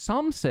someday.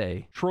 Some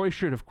say Troy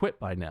should have quit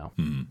by now.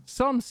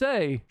 Some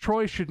say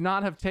Troy should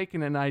not have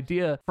taken an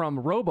idea from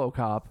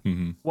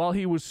RoboCop while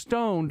he was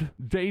stoned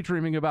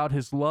daydreaming about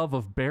his love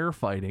of bear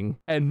fighting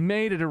and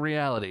made it a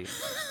reality.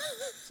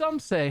 Some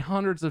say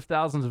hundreds of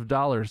thousands of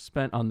dollars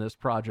spent on this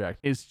project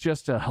is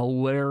just a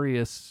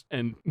hilarious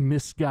and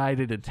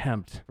misguided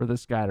attempt for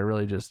this guy to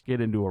really just get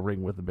into a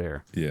ring with a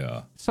bear.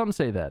 Yeah. Some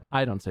say that.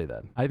 I don't say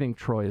that. I think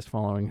Troy is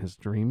following his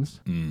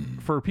dreams.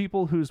 For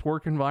people whose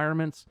work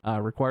environments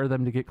require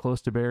them to get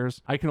close to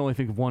bears, I can only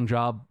think of one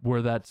job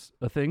where that's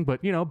a thing,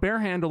 but bear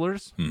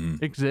handlers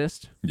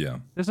exist. Yeah.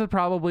 This is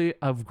probably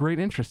of great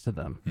interest to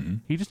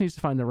them. He just needs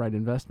to find the right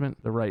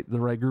investment, the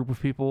right group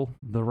of people,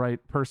 the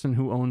right person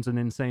who owns an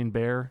insane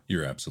bear there.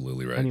 You're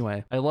absolutely right.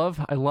 Anyway, I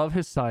love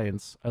his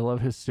science. I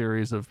love his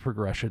series of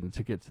progression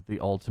to get to the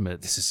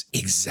ultimate. This is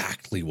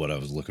exactly what I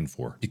was looking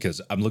for,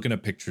 because I'm looking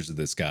at pictures of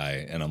this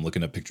guy and I'm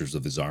looking at pictures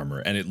of his armor,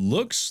 and it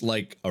looks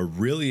like a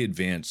really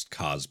advanced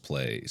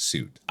cosplay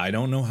suit. I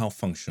don't know how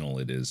functional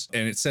it is.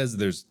 And it says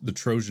there's the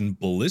Trojan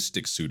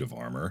ballistic suit of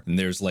armor, and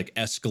there's like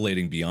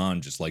escalating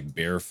beyond just like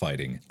bear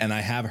fighting. And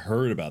I have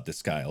heard about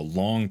this guy a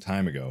long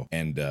time ago,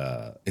 and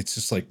it's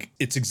just like,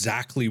 it's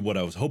exactly what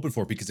I was hoping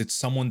for, because it's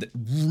someone that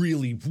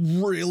really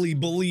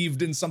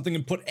believed in something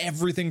and put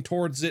everything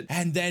towards it,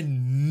 and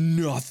then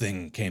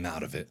nothing came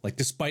out of it. Like,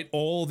 despite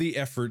all the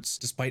efforts,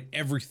 despite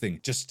everything,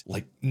 just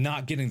like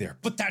not getting there.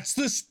 But that's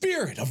the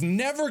spirit of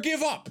never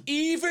give up,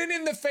 even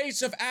in the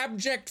face of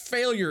abject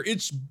failure.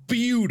 It's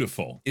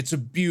beautiful. It's a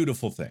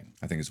beautiful thing.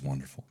 I think it's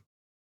wonderful.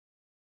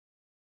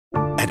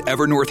 At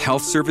Evernorth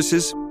Health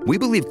Services, we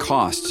believe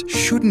costs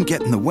shouldn't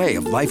get in the way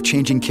of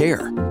life-changing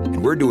care,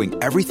 and we're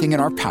doing everything in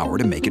our power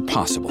to make it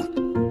possible.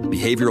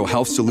 Behavioral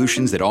health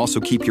solutions that also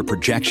keep your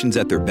projections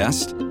at their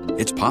best?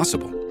 It's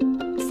possible.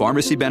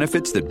 Pharmacy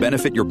benefits that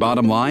benefit your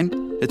bottom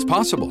line? It's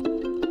possible.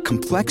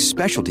 Complex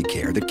specialty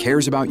care that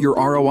cares about your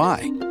ROI?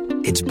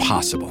 It's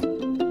possible.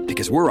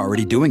 Because we're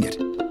already doing it.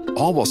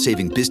 All while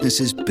saving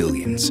businesses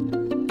billions.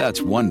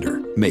 That's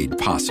Wonder made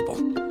possible.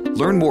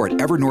 Learn more at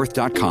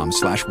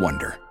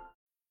evernorth.com/wonder.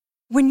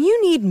 When you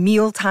need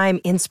mealtime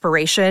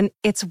inspiration,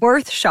 it's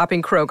worth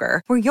shopping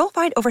Kroger, where you'll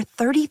find over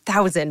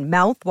 30,000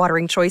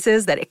 mouth-watering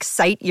choices that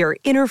excite your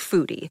inner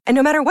foodie. And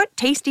no matter what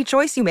tasty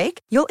choice you make,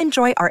 you'll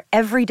enjoy our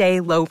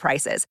everyday low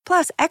prices,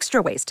 plus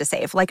extra ways to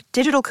save, like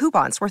digital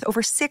coupons worth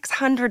over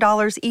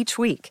 $600 each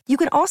week. You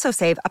can also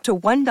save up to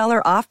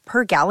 $1 off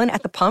per gallon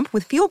at the pump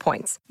with fuel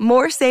points.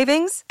 More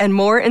savings and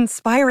more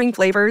inspiring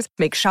flavors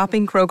make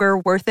shopping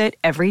Kroger worth it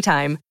every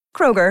time.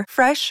 Kroger,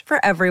 fresh for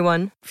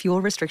everyone.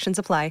 Fuel restrictions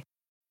apply.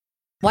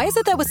 Why is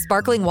it that with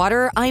sparkling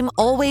water, I'm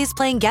always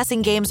playing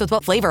guessing games with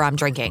what flavor I'm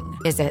drinking?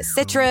 Is it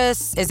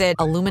citrus? Is it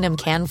aluminum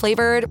can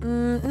flavored?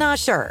 Not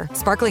sure.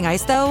 Sparkling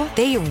ice, though,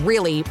 they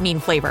really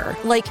mean flavor.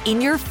 Like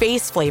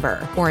in-your-face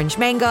flavor. Orange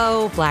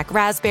mango, black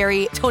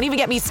raspberry. Don't even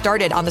get me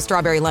started on the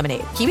strawberry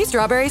lemonade. Kiwi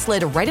Strawberry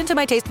slid right into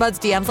my taste buds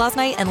DMs last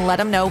night and let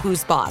them know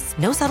who's boss.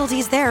 No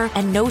subtleties there,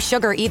 and no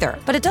sugar either.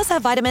 But it does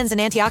have vitamins and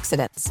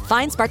antioxidants.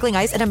 Find sparkling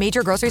ice at a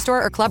major grocery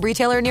store or club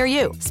retailer near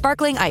you.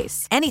 Sparkling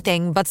ice.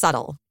 Anything but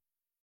subtle.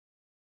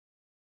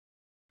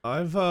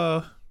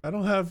 I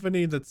don't have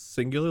any that's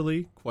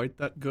singularly quite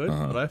that good,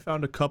 but I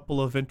found a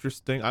couple of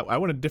interesting. I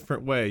went a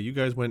different way. You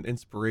guys went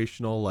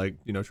inspirational, like,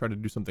 trying to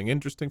do something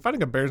interesting.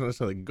 Fighting a bear is not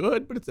necessarily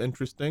good, but it's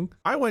interesting.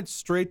 I went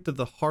straight to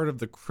the heart of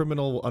the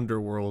criminal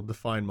underworld to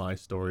find my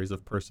stories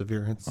of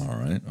perseverance. All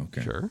right,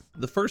 okay. Sure.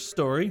 The first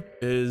story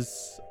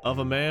is of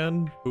a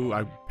man who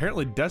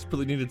apparently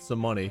desperately needed some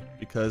money,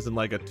 because in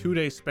like a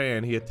 2-day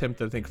span, he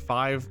attempted, I think,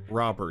 5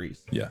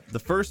 robberies. Yeah. The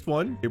first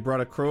one, he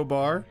brought a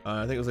crowbar.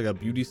 I think it was like a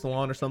beauty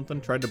salon or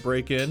something. Tried to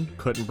break in.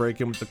 Couldn't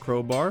break in with the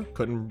crowbar,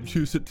 couldn't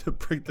use it to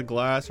break the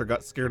glass, or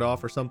got scared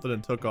off or something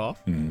and took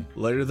off.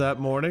 Later that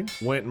morning,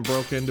 went and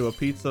broke into a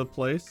pizza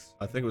place.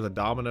 I think it was a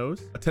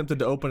Domino's. Attempted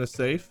to open a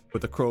safe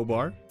with a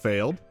crowbar,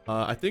 failed.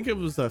 I think it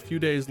was a few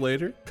days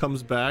later,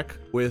 comes back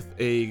with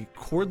a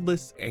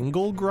cordless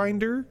angle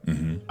grinder.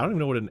 I don't even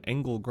know what an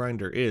angle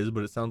grinder is,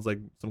 but it sounds like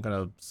some kind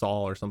of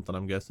saw or something,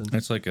 I'm guessing.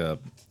 It's like a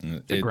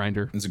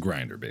grinder. It's a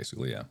grinder,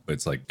 basically, yeah. But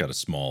it's like got a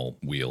small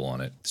wheel on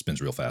it.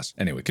 Spins real fast.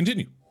 Anyway,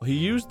 continue. He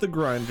used the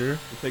grinder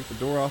to take the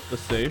door off the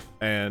safe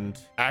and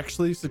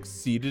actually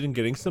succeeded in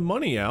getting some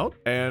money out.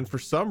 And for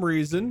some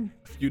reason,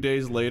 a few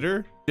days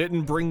later,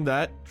 didn't bring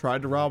that,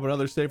 tried to rob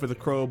another safe with a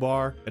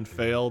crowbar and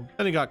failed.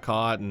 Then he got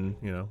caught and,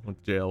 went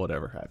to jail,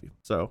 whatever have you.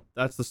 So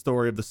that's the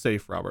story of the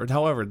safe robber.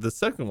 However, the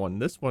second one,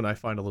 this one I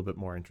find a little bit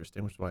more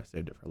interesting, which is why I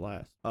saved it for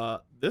last.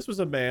 This was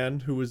a man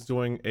who was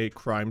doing a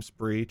crime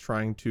spree,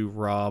 trying to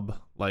rob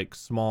like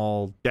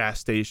small gas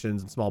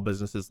stations and small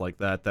businesses like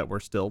that were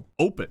still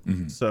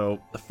open. So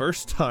the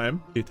first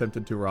time he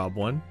attempted to rob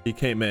one, he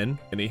came in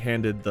and he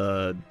handed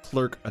the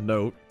clerk a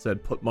note,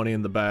 said, "Put money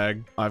in the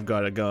bag, I've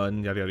got a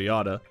gun, yada yada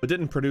yada," but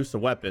didn't produce a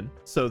weapon.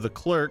 So the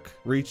clerk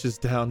reaches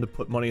down to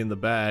put money in the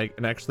bag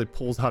and actually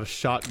pulls out a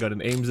shotgun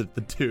and aims at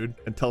the dude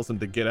and tells him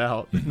to get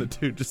out, and the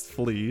dude just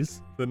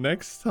flees. The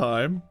next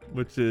time,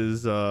 which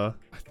is I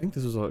think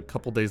this was a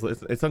couple days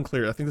later, it's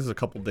unclear. I think this is a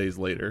couple days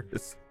later.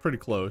 It's pretty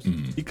close.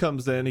 He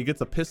comes in, he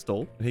gets a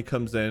pistol, and he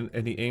comes in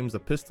and he aims a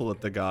pistol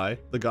at the guy.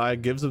 The guy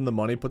gives him the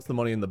money, puts the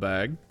money in the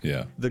bag.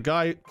 Yeah. The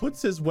guy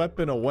puts his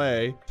weapon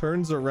away,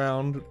 turns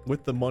around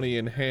with the money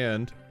in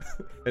hand,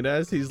 and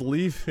as he's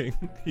leaving,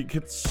 he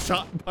gets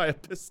shot by a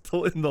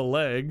pistol in the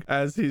leg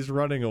as he's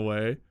running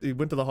away. He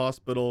went to the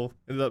hospital,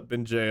 ended up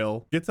in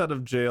jail, gets out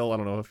of jail, I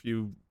don't know, a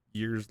few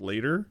years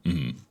later.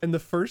 And the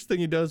first thing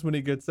he does when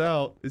he gets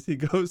out is he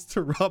goes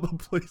to rob a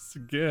place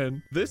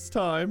again. This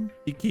time,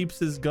 he keeps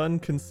his gun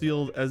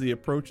concealed as he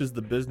approaches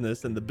the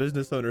business, and the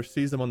business owner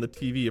sees him on the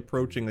TV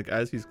approaching like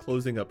as he's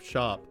closing up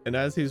shop. And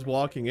as he's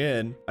walking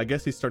in, I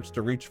guess he starts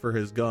to reach for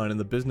his gun, and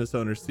the business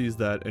owner sees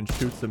that and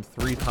shoots him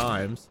 3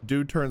 times.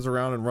 Dude turns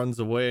around and runs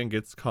away and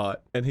gets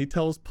caught. And he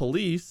tells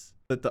police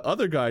that the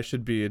other guy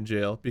should be in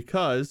jail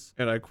because,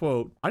 and I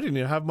quote, "I didn't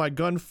even have my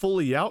gun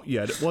fully out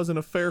yet. It wasn't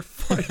a fair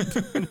fight."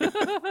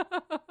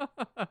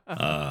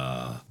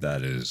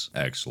 That is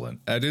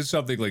excellent. That is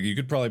something like you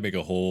could probably make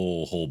a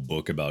whole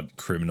book about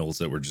criminals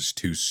that were just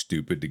too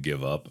stupid to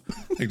give up.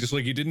 Like just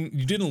like you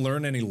didn't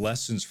learn any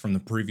lessons from the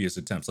previous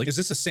attempts. Like, is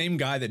this the same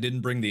guy that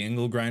didn't bring the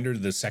angle grinder to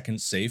the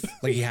second safe?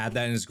 Like he had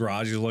that in his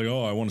garage. He's like,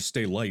 oh, I want to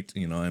stay light.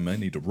 You know, I might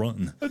need to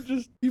run.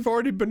 You've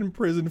already been in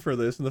prison for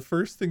this, and the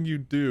first thing you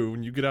do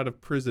when you get out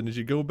of prison is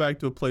you go back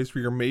to a place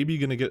where you're maybe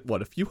gonna get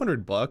what, a few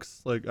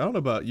 $100. Like, I don't know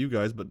about you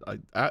guys, but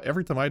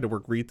every time I had to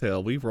work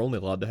retail, we were only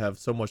allowed to have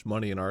so much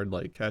money in our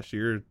like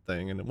cashier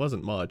thing, and it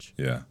wasn't much.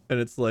 Yeah. And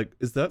it's like,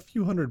 is that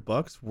few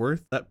 $100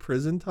 worth that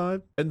prison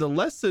time? And the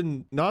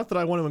lesson, not that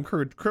I want to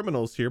encourage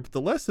criminals here, but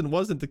the lesson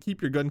wasn't to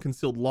keep your gun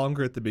concealed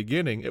longer at the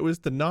beginning. It was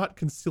to not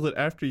conceal it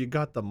after you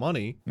got the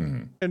money.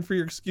 And for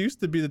your excuse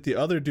to be that the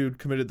other dude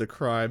committed the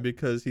crime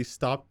because he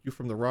stopped you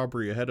from the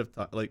robbery ahead of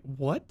time. Like,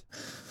 what?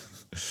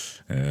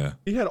 Yeah.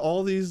 He had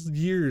all these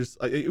years.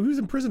 He was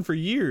in prison for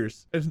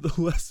years, and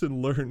the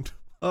lesson learned.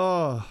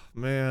 Oh,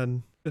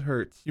 man. It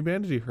hurts.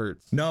 Humanity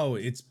hurts. No,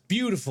 it's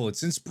beautiful.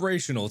 It's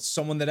inspirational. It's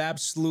someone that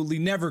absolutely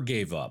never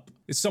gave up.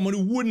 It's someone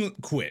who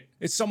wouldn't quit.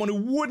 It's someone who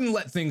wouldn't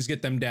let things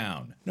get them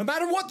down, no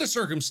matter what the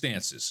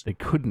circumstances. They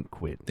couldn't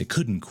quit. They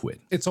couldn't quit.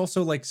 It's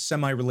also like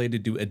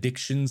semi-related to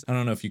addictions. I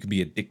don't know if you could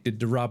be addicted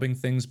to robbing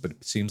things, but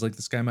it seems like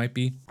this guy might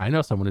be. I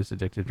know someone who's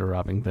addicted to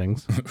robbing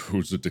things.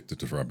 Who's addicted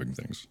to robbing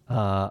things?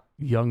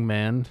 Young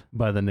man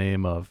by the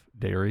name of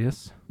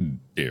Darius.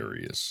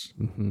 Darius.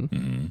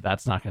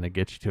 That's not going to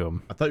get you to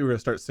him. I thought you were going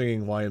to start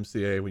singing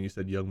YMCA when you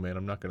said young man.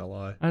 I'm not going to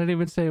lie. I didn't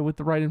even say it with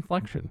the right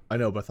inflection. I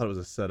know, but I thought it was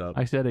a setup.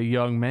 I said a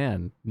young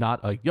man,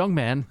 not a young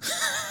man.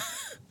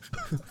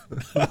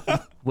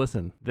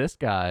 Listen, this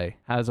guy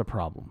has a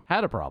problem.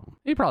 Had a problem.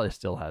 He probably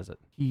still has it.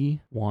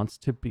 He wants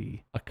to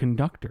be a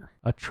conductor,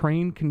 a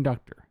train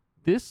conductor.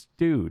 This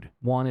dude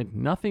wanted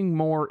nothing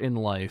more in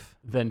life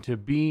than to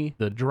be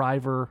the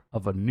driver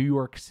of a New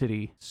York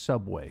City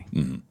subway,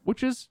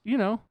 which is, you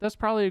know, that's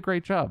probably a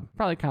great job.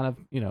 Probably kind of,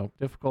 you know,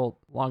 difficult,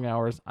 long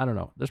hours. I don't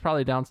know. There's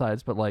probably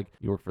downsides, but like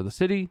you work for the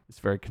city. It's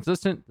very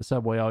consistent. The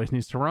subway always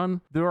needs to run.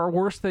 There are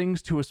worse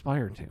things to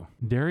aspire to.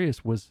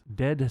 Darius was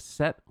dead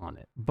set on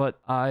it, but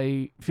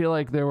I feel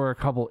like there were a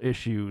couple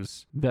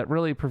issues that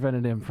really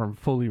prevented him from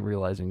fully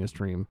realizing his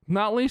dream.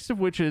 Not least of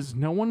which is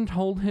no one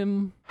told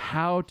him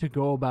how to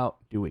go about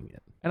doing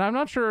it. And I'm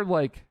not sure,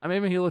 like,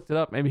 maybe he looked it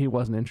up. Maybe he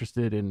wasn't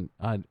interested in,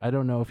 I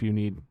don't know if you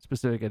need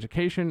specific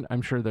education.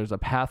 I'm sure there's a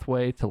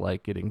pathway to,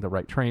 like, getting the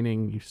right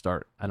training. You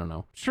start, I don't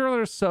know. Sure,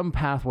 there's some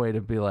pathway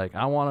to be like,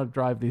 I want to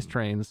drive these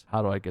trains.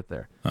 How do I get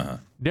there?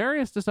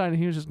 Darius decided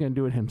he was just going to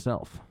do it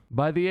himself.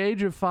 By the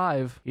age of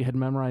 5, he had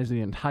memorized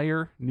the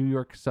entire New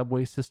York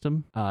subway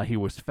system. He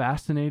was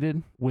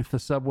fascinated with the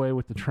subway,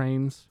 with the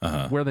trains,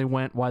 where they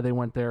went, why they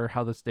went there,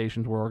 how the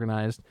stations were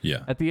organized.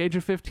 Yeah. At the age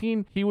of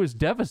 15, he was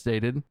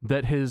devastated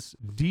that his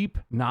deep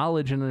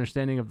knowledge and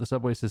understanding of the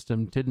subway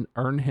system didn't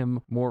earn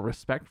him more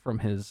respect from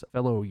his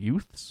fellow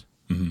youths.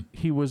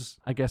 He was,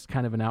 I guess,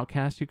 kind of an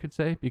outcast, you could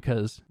say,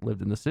 because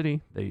lived in the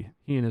city. He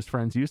and his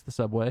friends used the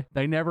subway.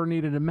 They never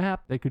needed a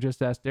map. They could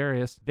just ask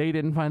Darius. They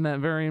didn't find that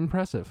very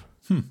impressive.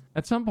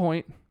 At some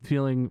point,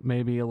 feeling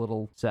maybe a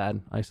little sad,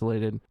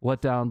 isolated,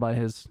 let down by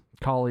his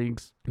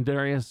colleagues,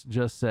 Darius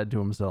just said to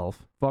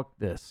himself, fuck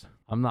this.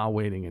 I'm not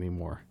waiting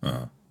anymore.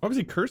 Why was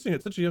he cursing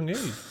at such a young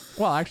age?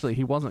 Well, actually,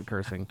 he wasn't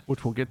cursing,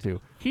 which we'll get to.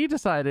 He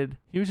decided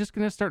he was just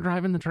going to start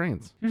driving the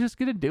trains. He was just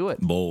going to do it.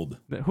 Bold.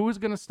 Who was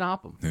going to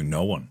stop him?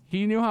 No one.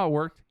 He knew how it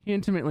worked. He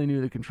intimately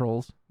knew the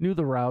controls, knew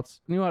the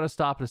routes, knew how to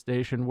stop at a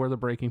station, where the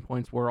breaking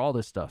points were, all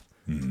this stuff.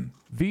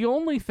 The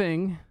only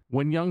thing,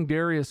 when young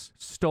Darius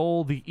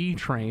stole the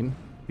E-train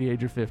at the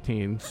age of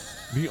 15,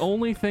 the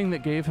only thing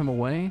that gave him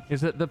away is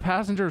that the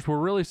passengers were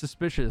really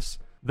suspicious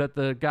that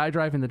the guy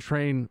driving the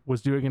train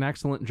was doing an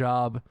excellent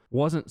job,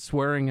 wasn't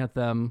swearing at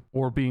them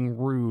or being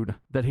rude,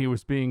 that he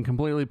was being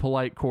completely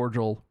polite,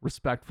 cordial,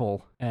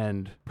 respectful,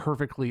 and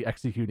perfectly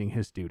executing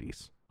his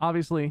duties.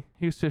 Obviously,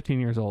 he was 15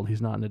 years old.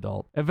 He's not an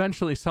adult.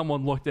 Eventually,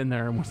 someone looked in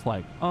there and was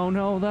like, oh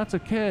no, that's a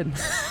kid.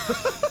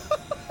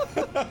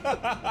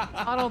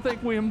 I don't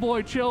think we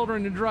employ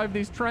children to drive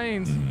these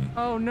trains.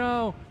 Oh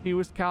no. He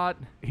was caught.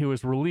 He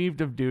was relieved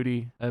of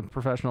duty. A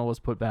professional was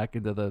put back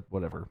into the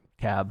whatever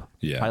cab,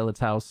 pilot's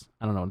house.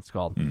 I don't know what it's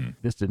called.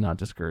 This did not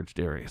discourage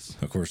Darius.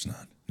 Of course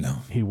not. No.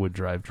 He would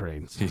drive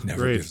trains. He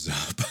never gives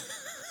up.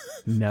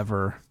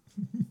 Never,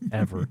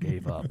 ever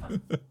gave up.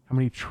 How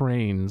many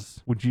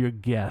trains would you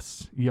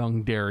guess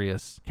young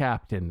Darius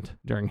captained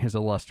during his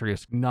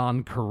illustrious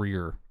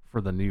non-career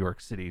for the New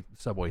York City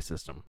subway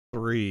system?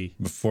 3.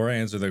 Before I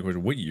answer that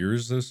question, what year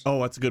is this?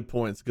 Oh, that's a good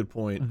point. It's a good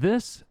point.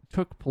 This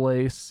took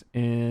place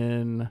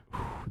in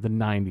the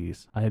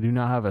 90s. I do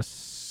not have a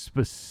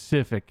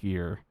specific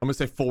year. I'm going to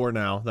say 4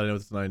 now that I know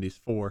it's the 90s.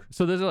 4.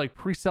 So those are like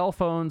pre-cell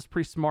phones,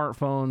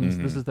 pre-smartphones.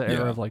 This is the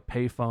era Yeah. of like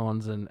pay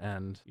phones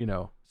and you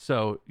know,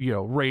 so, you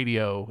know,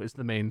 radio is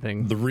the main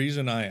thing. The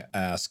reason I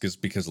ask is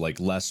because like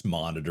less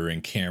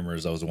monitoring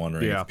cameras. I was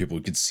wondering if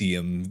people could see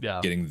him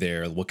getting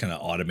there, what kind of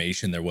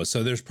automation there was.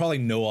 So there's probably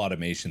no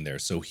automation there.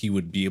 So he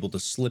would be able to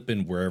slip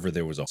in wherever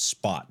there was a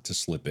spot to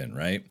slip in,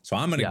 right? So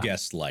I'm going to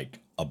guess like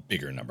a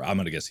bigger number. I'm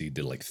going to guess he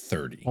did like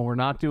 30. Well, we're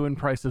not doing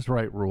Price is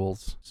Right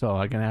rules, so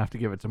I'm going to have to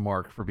give it to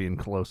Mark for being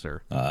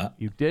closer.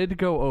 You did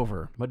go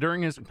over, but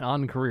during his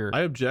on-career...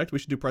 I object. We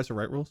should do Price is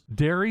Right rules.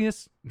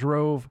 Darius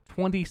drove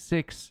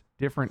 26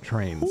 different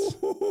trains.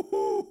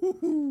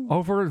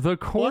 Over the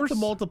course... Well, that's a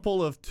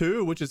multiple of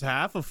 2, which is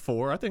half of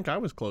 4. I think I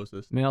was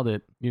closest. Nailed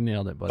it. You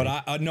nailed it, buddy.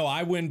 But no,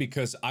 I win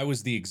because I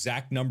was the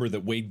exact number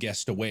that Wade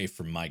guessed away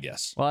from my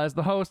guess. Well, as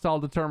the host, I'll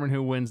determine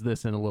who wins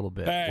this in a little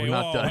bit. Hey, We're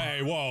not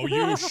done. whoa, you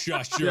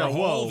shushed your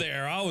hole whoa.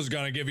 there. I was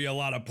going to give you a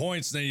lot of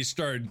points, then you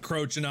started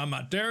encroaching on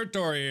my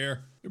territory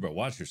here. You better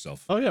watch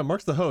yourself. Oh, yeah,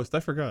 Mark's the host. I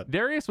forgot.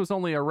 Darius was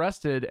only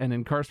arrested and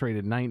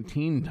incarcerated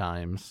 19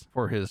 times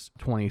for his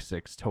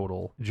 26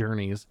 total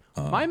journeys.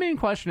 My main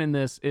question in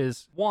this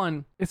is,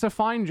 one, it's a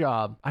fine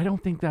job. I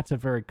don't think that's a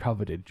very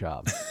coveted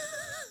job.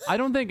 I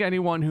don't think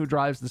anyone who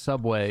drives the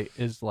subway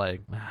is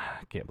like,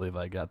 I can't believe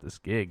I got this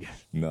gig.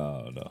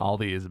 No. All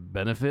these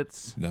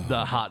benefits, No.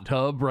 the hot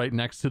tub right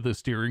next to the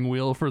steering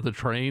wheel for the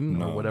train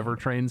or whatever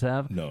trains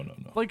have. No.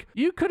 Like,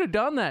 you could have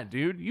done that,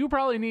 dude. You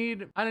probably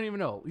need, I don't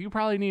even know, you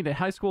probably need a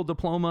high school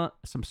diploma,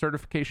 some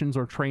certifications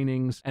or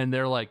trainings, and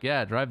they're like,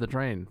 yeah, drive the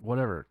train,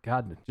 whatever.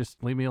 God,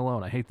 just leave me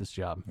alone. I hate this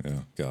job.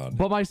 Yeah, God.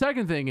 But my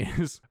second thing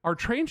is, are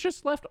trains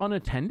just left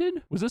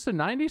unattended? Was this a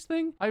 90s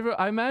thing?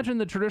 I imagine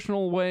the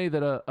traditional way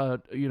that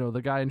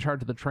the guy in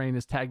charge of the train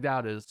is tagged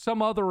out as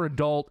some other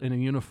adult in a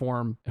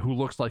uniform who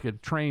looks like a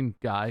train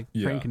guy,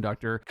 train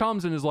conductor,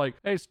 comes and is like,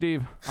 hey,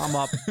 Steve, I'm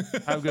up.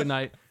 Have a good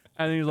night.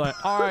 And he's like,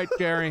 all right,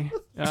 Gary,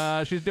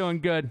 she's doing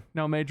good.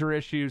 No major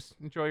issues.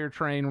 Enjoy your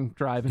train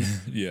driving.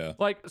 Yeah.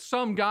 Like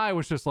some guy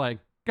was just like,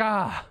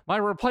 God, my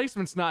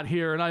replacement's not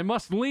here and I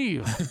must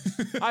leave.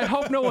 I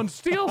hope no one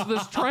steals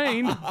this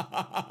train.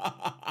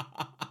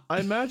 I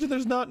imagine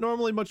there's not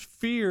normally much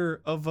fear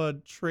of a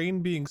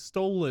train being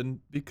stolen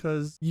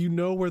because you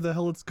know where the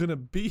hell it's going to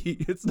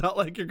be. It's not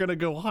like you're going to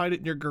go hide it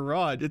in your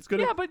garage. It's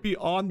going to be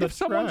on the If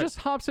someone track. just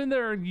hops in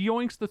there and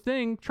yoinks the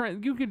thing,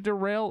 you could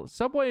derail.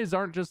 Subways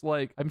aren't just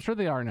like, I'm sure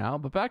they are now,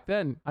 but back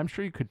then, I'm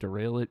sure you could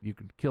derail it. You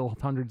could kill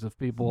hundreds of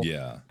people.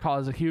 Yeah.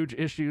 Cause huge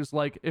issues.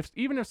 Like,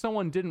 even if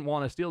someone didn't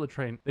want to steal the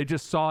train, they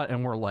just saw it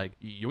and were like,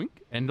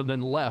 yoink, and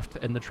then left,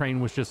 and the train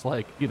was just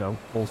like,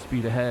 full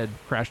speed ahead,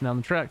 crashing down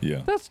the track.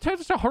 Yeah. That's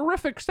just a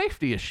horrific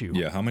safety issue.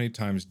 Yeah, how many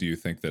times do you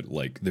think that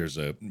like there's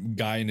a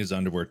guy in his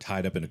underwear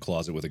tied up in a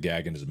closet with a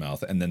gag in his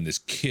mouth, and then this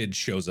kid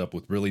shows up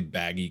with really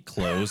baggy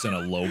clothes and a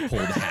low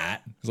pulled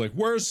hat? He's like,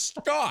 "Where's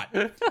Scott?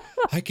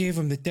 I gave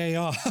him the day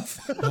off."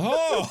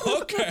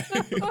 Oh, okay.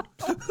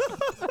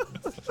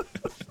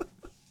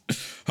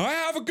 I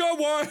have a good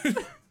one.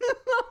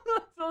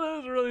 So that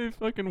was really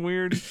fucking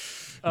weird.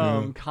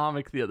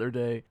 Comic the other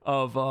day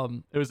of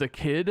it was a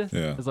kid.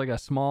 Yeah. It was like a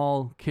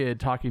small kid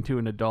talking to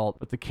an adult,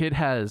 but the kid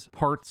has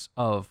parts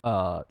of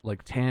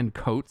like tan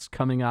coats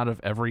coming out of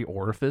every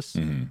orifice,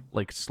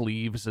 like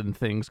sleeves and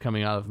things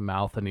coming out of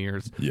mouth and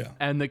ears. Yeah.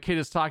 And the kid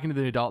is talking to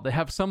the adult. They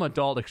have some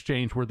adult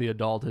exchange where the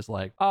adult is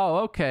like, "Oh,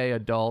 okay,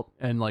 adult,"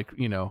 and like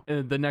in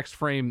the next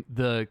frame,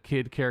 the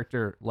kid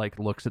character like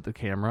looks at the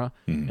camera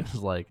and is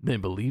like,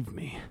 "Then believe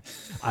me,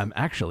 I'm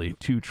actually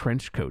 2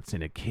 trench coats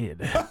in a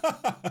kid."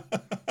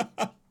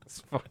 It's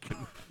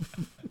fucking.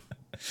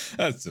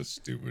 That's so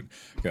stupid.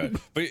 God.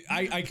 But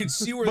I can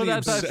see where But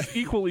the that's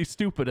equally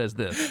stupid as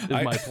this is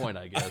my point,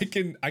 I guess.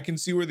 I can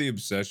see where the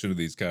obsession of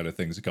these kind of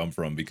things come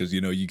from, because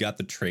you got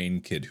the train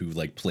kid who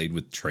like played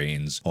with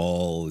trains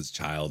all his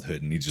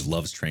childhood and he just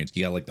loves trains.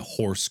 You got like the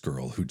horse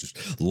girl who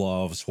just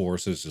loves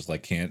horses, just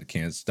like can't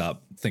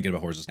stop thinking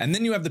about horses. And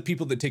then you have the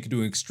people that take it to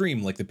an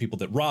extreme, like the people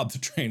that rob the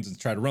trains and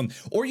try to run.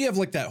 Or you have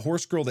like that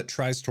horse girl that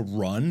tries to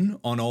run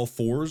on all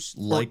fours,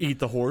 like eat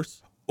the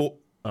horse.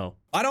 Oh,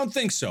 I don't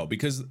think so,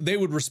 because they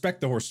would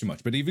respect the horse too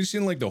much. But have you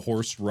seen like the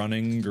horse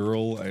running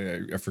girl?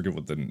 I forget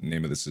what the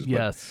name of this is.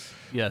 Yes.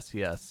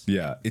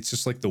 Yeah, it's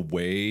just like the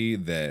way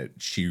that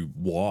she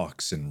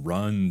walks and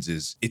runs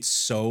it's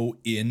so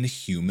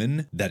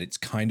inhuman that it's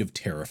kind of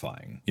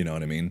terrifying. You know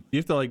what I mean? You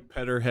have to like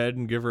pet her head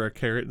and give her a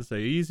carrot and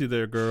say, "Easy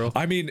there, girl."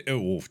 I mean,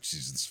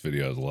 jeez, this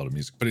video has a lot of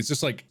music, but it's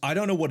just like, I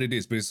don't know what it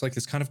is, but it's like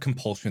this kind of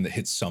compulsion that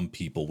hits some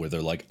people where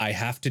they're like, I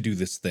have to do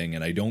this thing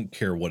and I don't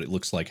care what it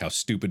looks like, how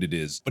stupid it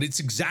is, but it's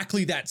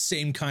exactly that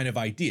same kind of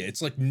idea.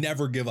 It's like,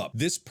 never give up.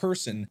 This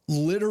person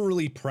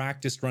literally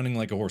practiced running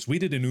like a horse. We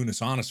did an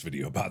Unis Honest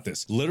video about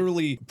this.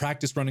 Literally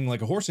practiced running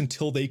like a horse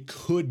until they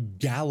could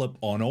gallop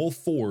on all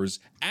fours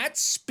at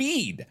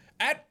speed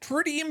at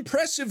pretty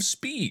impressive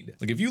speed.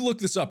 Like if you look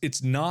this up,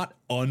 it's not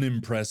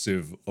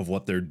unimpressive of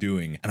what they're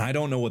doing. And I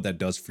don't know what that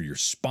does for your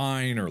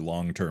spine or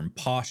long-term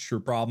posture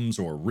problems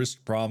or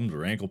wrist problems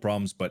or ankle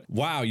problems, but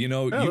wow, you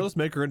know, yeah, let's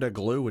make her into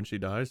glue when she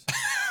dies.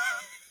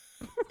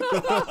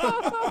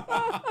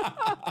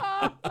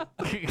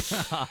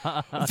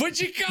 But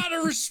you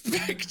gotta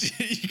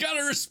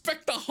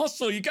respect the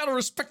hustle. You gotta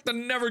respect the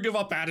never give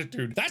up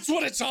attitude. That's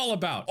what it's all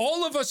about.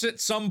 All of us at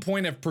some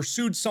point have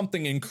pursued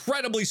something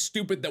incredibly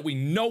stupid that we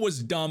know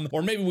was dumb,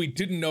 or maybe we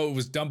didn't know it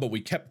was dumb, but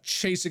we kept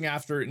chasing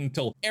after it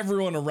until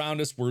everyone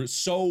around us were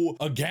so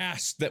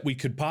aghast that we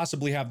could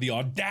possibly have the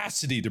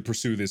audacity to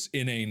pursue this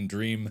inane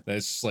dream.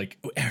 That's like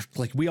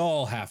we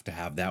all have to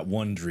have that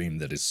one dream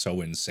that is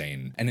so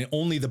insane, and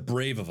only the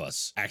brave of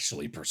us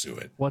actually pursue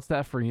it. What's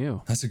that for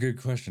you? That's a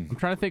good question. I'm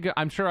trying to think.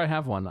 I'm sure I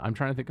have one. I'm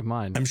trying to think of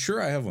mine. I'm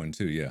sure I have one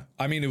too, yeah.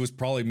 I mean, it was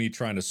probably me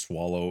trying to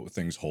swallow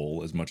things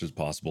whole as much as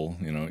possible,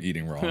 you know,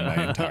 eating raw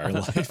my entire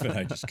life, and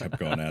I just kept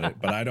going at it.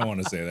 But I don't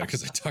want to say that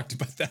because I talked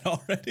about that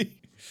already.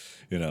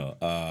 You know,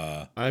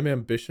 I'm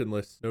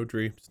ambitionless. No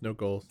dreams, no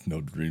goals.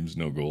 No dreams,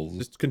 no goals.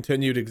 Just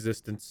continued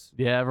existence.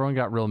 Yeah, everyone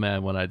got real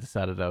mad when I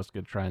decided I was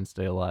going to try and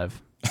stay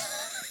alive.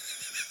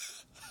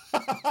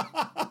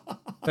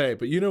 Hey,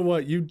 but you know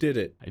what? You did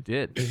it. I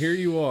did. And here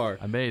you are.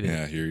 I made it.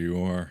 Yeah, here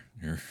you are.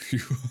 Here you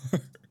are.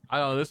 I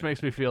don't know. This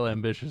makes me feel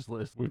ambitious,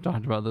 Liz. We've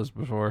talked about this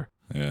before.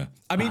 Yeah.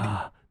 I mean,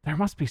 there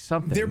must be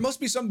something. There must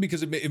be something,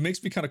 because it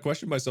makes me kind of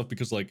question myself,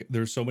 because like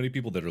there's so many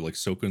people that are like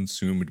so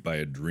consumed by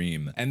a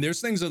dream, and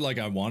there's things that like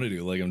I want to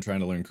do, like I'm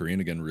trying to learn Korean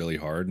again really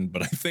hard,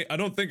 but I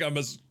don't think I'm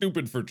as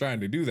stupid for trying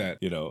to do that,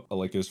 you know,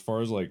 like as far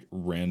as like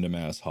random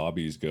ass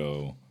hobbies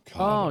go.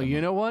 God,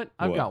 you know what?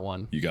 I've got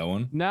one. You got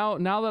one? Now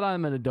that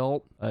I'm an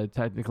adult,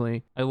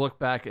 technically, I look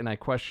back and I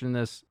question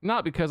this,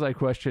 not because I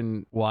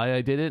question why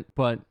I did it,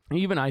 but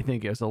even I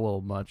think it's a little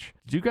much.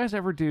 Did you guys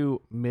ever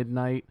do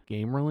midnight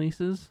game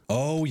releases?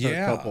 Oh,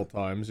 yeah. A couple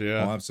times,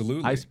 yeah. Oh,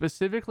 absolutely. I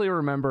specifically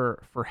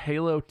remember for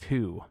Halo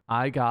 2,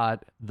 I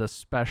got the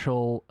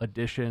special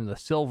edition, the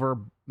silver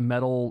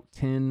metal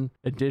tin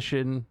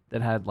edition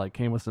that had like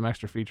came with some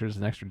extra features,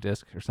 an extra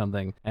disc or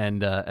something,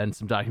 and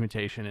some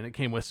documentation, and it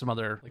came with some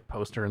other like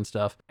poster and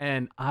stuff.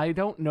 And I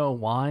don't know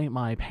why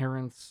my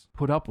parents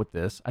put up with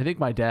this. I think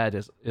my dad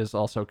is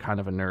also kind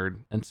of a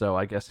nerd, and so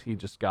I guess he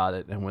just got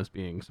it and was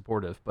being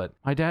supportive. But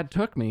my dad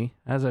took me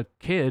as a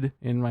kid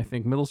in, I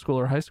think, middle school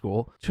or high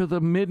school to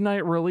the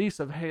midnight release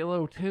of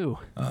Halo 2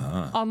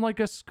 on like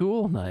a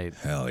school night.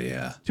 Hell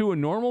yeah. To a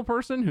normal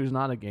person who's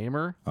not a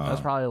gamer,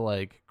 that's probably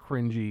like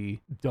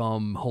cringy,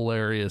 dumb,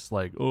 hilarious,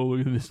 like, oh,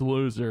 look at this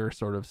loser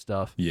sort of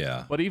stuff.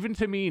 Yeah. But even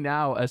to me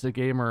now as a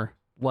gamer,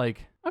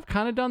 like, I've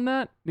kind of done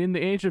that in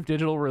the age of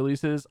digital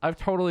releases. I've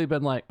totally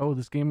been like, oh,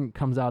 this game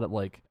comes out at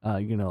like,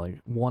 like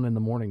 1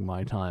 a.m.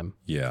 my time.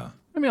 Yeah.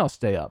 I mean, I'll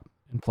stay up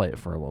and play it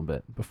for a little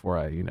bit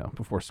before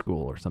before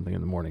school or something in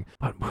the morning.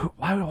 But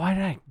why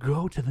did I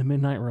go to the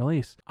midnight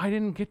release? I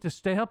didn't get to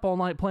stay up all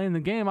night playing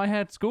the game. I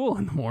had school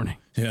in the morning.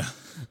 Yeah.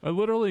 I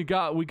literally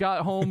we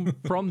got home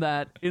from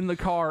that in the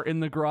car,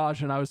 in the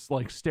garage, and I was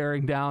like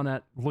staring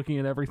down looking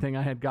at everything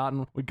I had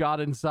gotten. We got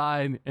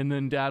inside, and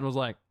then Dad was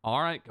like, all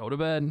right, go to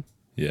bed.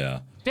 Yeah.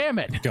 Damn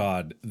it.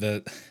 God,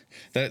 that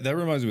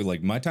reminds me,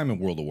 like my time in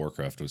World of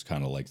Warcraft was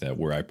kind of like that,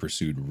 where I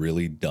pursued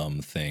really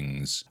dumb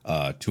things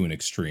to an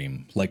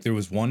extreme. Like there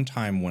was one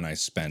time when I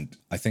spent,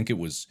 I think it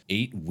was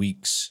 8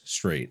 weeks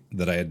straight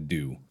that I had to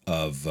do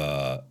of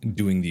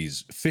doing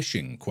these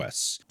fishing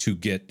quests to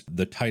get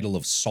the title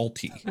of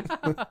Salty.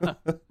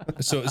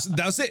 So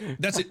that's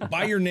it.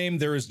 By your name,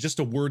 there is just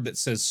a word that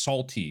says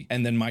Salty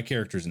and then my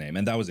character's name,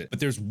 and that was it. But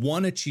there's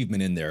one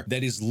achievement in there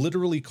that is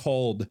literally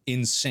called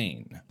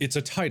Insane. It's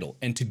a title,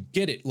 and to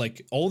get it,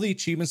 like all the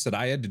achievements that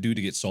I had to do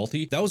to get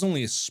Salty, that was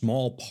only a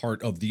small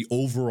part of the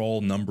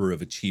overall number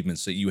of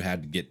achievements that you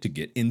had to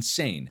get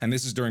Insane. And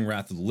this is during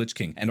Wrath of the Lich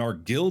King. And our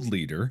guild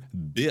leader,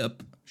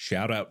 Bip,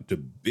 shout out to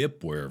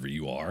Bip wherever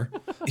you are,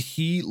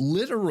 he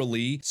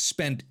literally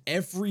spent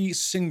every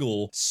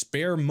single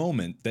spare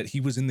moment that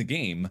he was in the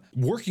game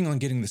working on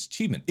getting this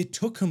achievement. It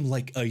took him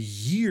like a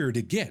year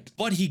to get,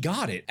 but he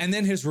got it. And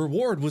then his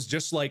reward was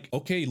just like,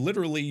 okay,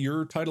 literally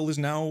your title is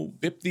now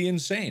Bip the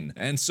Insane.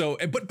 And so,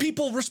 but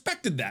people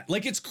respected that.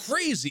 Like it's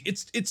crazy.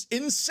 It's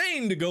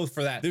insane to go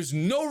for that. There's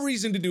no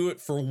reason to do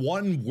it for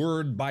one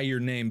word by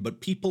your name,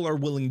 but people are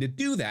willing to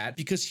do that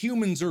because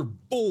humans are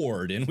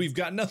bored and we've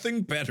got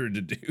nothing better to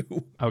do.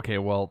 Okay,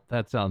 well,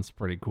 that sounds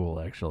pretty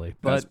cool, actually.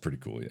 But that's pretty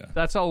cool, yeah.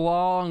 That's a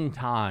long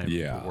time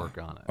to work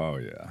on it. Oh,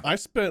 yeah. I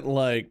spent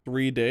like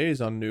 3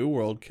 days on New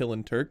World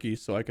killing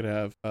turkeys so I could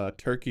have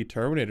Turkey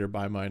Terminator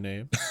by my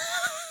name.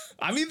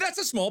 I mean, that's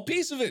a small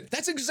piece of it.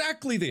 That's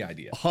exactly the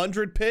idea.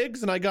 100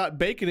 pigs and I got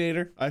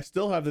Baconator. I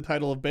still have the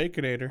title of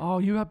Baconator. Oh,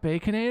 you got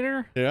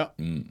Baconator? Yeah.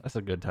 That's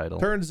a good title.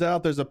 Turns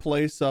out there's a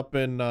place up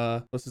in,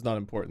 this is not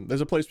important.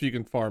 There's a place where you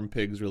can farm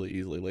pigs really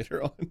easily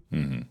later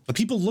on. But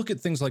people look at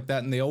things like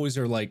that and they always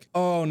are like,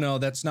 oh no,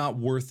 that's not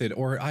worth it.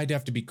 Or I'd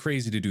have to be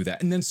crazy to do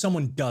that. And then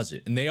someone does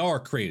it and they are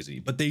crazy,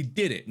 but they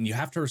did it. And you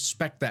have to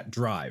respect that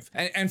drive.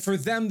 And for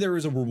them, there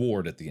is a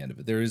reward at the end of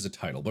it. There is a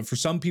title. But for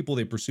some people,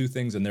 they pursue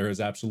things and there is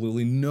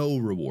absolutely no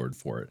reward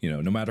for it. You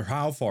know, no matter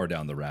how far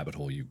down the rabbit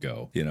hole you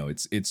go, you know,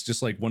 it's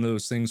just like one of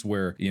those things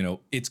where, you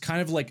know, it's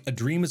kind of like a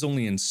dream is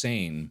only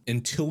insane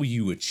until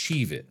you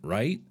achieve it,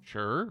 right?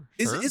 Sure.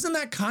 Isn't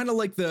that kind of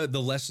like the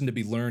lesson to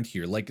be learned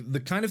here? Like the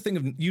kind of thing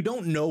of you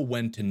don't know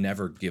when to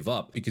never give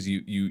up because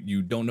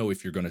you don't know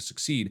if you're going to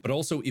succeed. But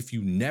also if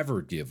you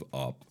never give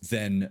up,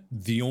 then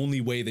the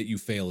only way that you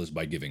fail is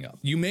by giving up.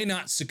 You may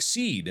not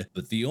succeed,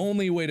 but the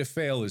only way to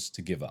fail is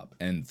to give up.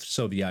 And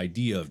so the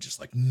idea of just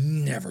like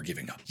never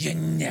giving up, you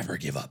never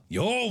give up.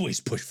 You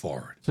always push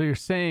forward. So you're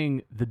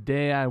saying the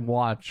day I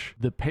watch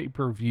the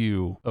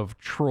pay-per-view of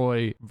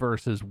Troy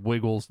versus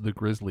Wiggles the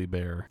grizzly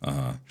bear,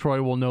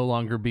 Troy will no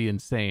longer be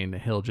insane.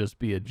 He'll just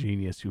be a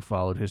genius who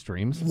followed his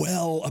dreams.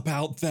 Well,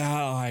 about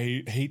that,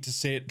 I hate to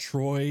say it,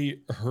 Troy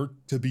hurt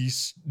to be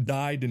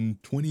died in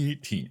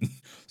 2018.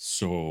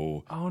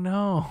 So. Oh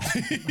no,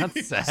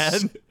 that's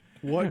sad.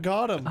 What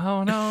got him?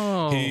 Oh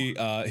no.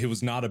 He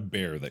was not a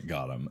bear that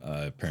got him.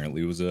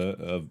 Apparently it was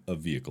a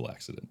vehicle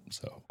accident.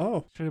 So.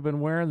 Oh. Should have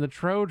been wearing the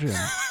Trojan.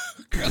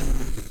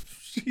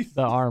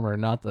 The armor,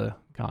 not the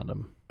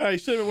condom. He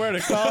should have been wearing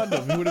a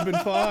condom. He would have been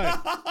fine.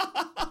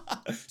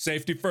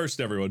 Safety first,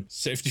 everyone.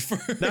 Safety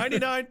first.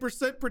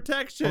 99%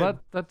 protection. Well,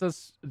 that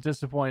does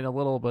disappoint a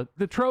little, but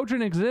the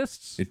Trojan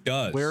exists. It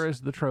does. Where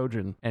is the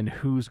Trojan, and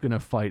who's going to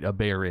fight a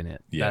bear in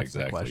it? Yeah, That's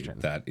exactly. the question.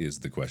 That is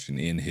the question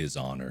in his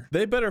honor.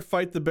 They better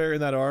fight the bear in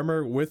that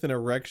armor with an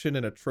erection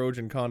and a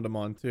Trojan condom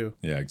on, too.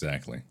 Yeah,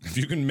 exactly. If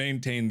you can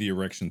maintain the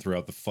erection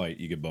throughout the fight,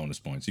 you get bonus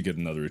points. You get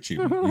another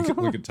achievement. You get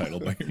like a title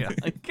by your name.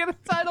 Get a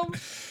title.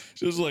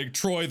 Just like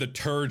Troy the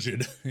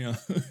Turgid. Yeah.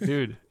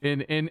 Dude,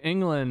 in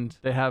England,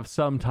 they have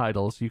some titles.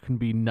 You can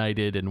be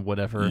knighted and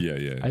whatever.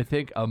 Yeah. I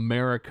think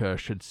America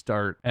should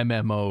start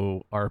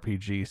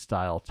MMORPG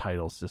style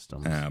title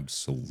systems.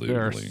 Absolutely.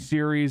 There are a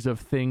series of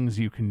things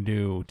you can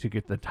do to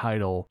get the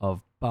title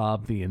of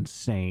Bob the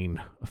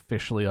Insane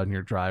officially on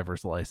your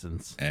driver's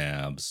license.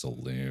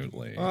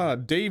 Absolutely.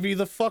 Davey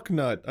the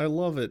Fucknut. I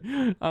love it.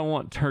 I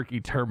want Turkey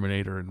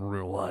Terminator in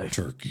real life.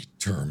 Turkey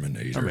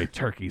Terminator. How many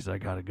turkeys I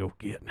gotta go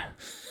get?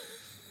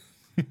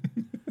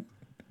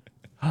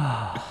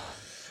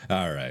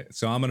 All right,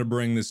 so I'm going to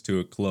bring this to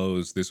a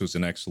close. This was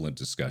an excellent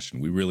discussion.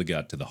 We really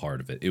got to the heart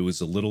of it. It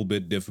was a little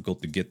bit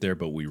difficult to get there,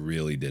 but we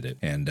really did it.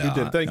 And We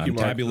did. Thank you, I'm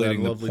Mark,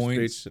 tabulating for the that lovely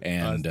points, speech.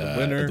 and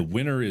the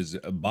winner is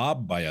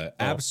Bob by an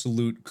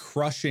absolute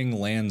crushing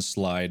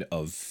landslide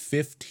of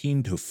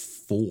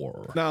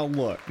 15-4. Now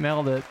look,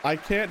 nailed it. I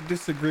can't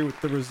disagree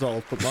with the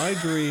result, but my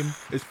dream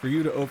is for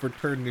you to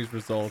overturn these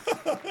results,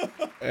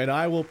 and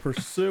I will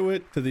pursue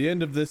it to the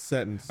end of this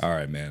sentence. All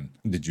right, man.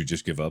 Did you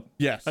just give up?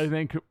 Yes. I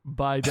think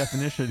by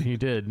definition he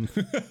did.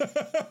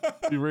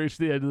 You reached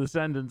the end of the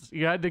sentence.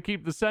 You had to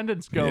keep the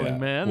sentence going, Yeah.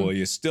 man. Well,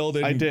 you still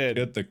didn't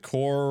get the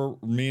core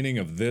meaning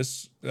of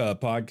this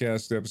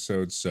podcast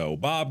episode. So,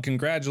 Bob,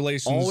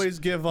 congratulations. Always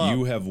give up.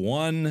 You have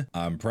won.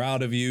 I'm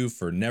proud of you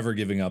for never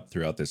giving up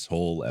throughout this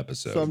whole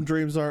episode. Some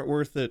dreams aren't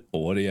worth it.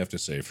 Well, what do you have to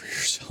say for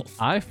yourself?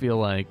 I feel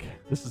like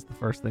this is the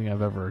first thing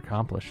I've ever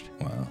accomplished.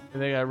 Wow. I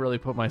think I really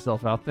put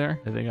myself out there.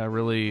 I think I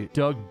really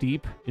dug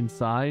deep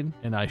inside,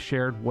 and I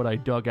shared what I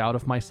dug out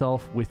of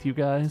myself with you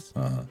guys.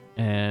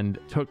 And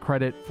took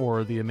credit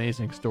for the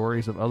amazing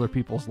stories of other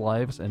people's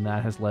lives, and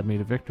that has led me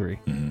to victory.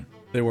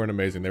 They weren't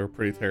amazing. They were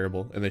pretty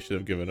terrible, and they should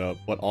have given up.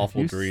 What awful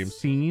Have you dreams.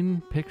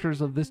 seen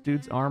pictures of this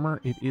dude's armor?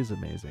 It is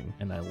amazing,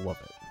 and I love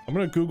it. I'm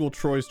going to Google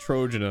Troy's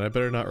Trojan, and I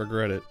better not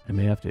regret it. I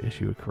may have to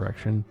issue a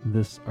correction.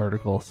 This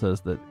article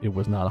says that it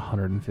was not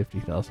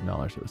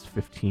 $150,000. It was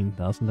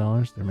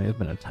 $15,000. There may have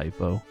been a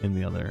typo in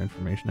the other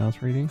information I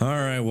was reading. All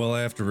right. Well,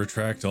 I have to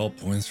retract all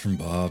points from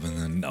Bob, and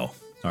then no.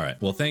 All right.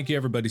 Well, thank you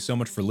everybody so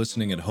much for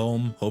listening at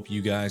home. Hope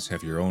you guys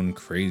have your own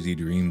crazy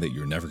dream that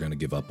you're never going to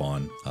give up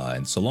on.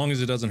 And so long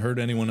as it doesn't hurt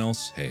anyone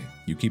else, hey,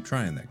 you keep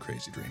trying that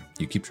crazy dream.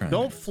 You keep trying.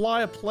 Don't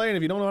fly a plane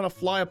if you don't know how to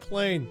fly a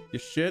plane, you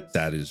shit.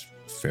 That is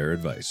fair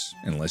advice.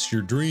 Unless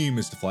your dream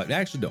is to fly.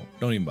 Actually,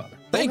 don't even bother.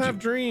 Don't have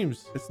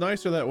dreams. It's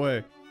nicer that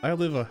way. I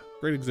live a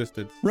great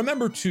existence.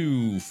 Remember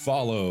to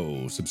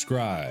follow,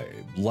 subscribe,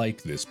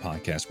 like this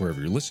podcast wherever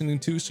you're listening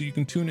to so you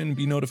can tune in and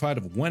be notified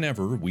of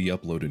whenever we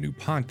upload a new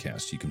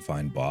podcast. You can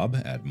find Bob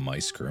at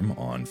Meiskrim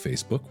on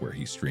Facebook, where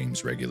he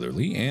streams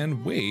regularly,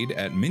 and Wade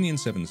at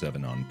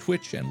Minion77 on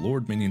Twitch and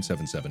Lord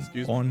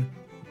Minion77 on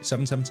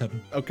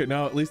 777. Okay,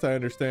 now at least I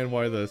understand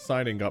why the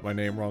signing got my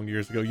name wrong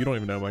years ago. You don't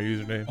even know my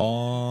username.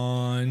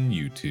 On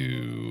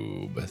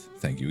YouTube.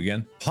 Thank you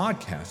again.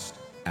 Podcast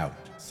out.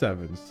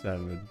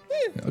 7-7.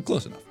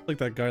 Close enough. Like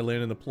that guy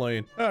landing the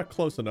plane.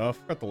 Close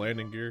enough. Got the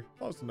landing gear.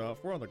 Close enough.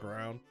 We're on the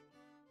ground.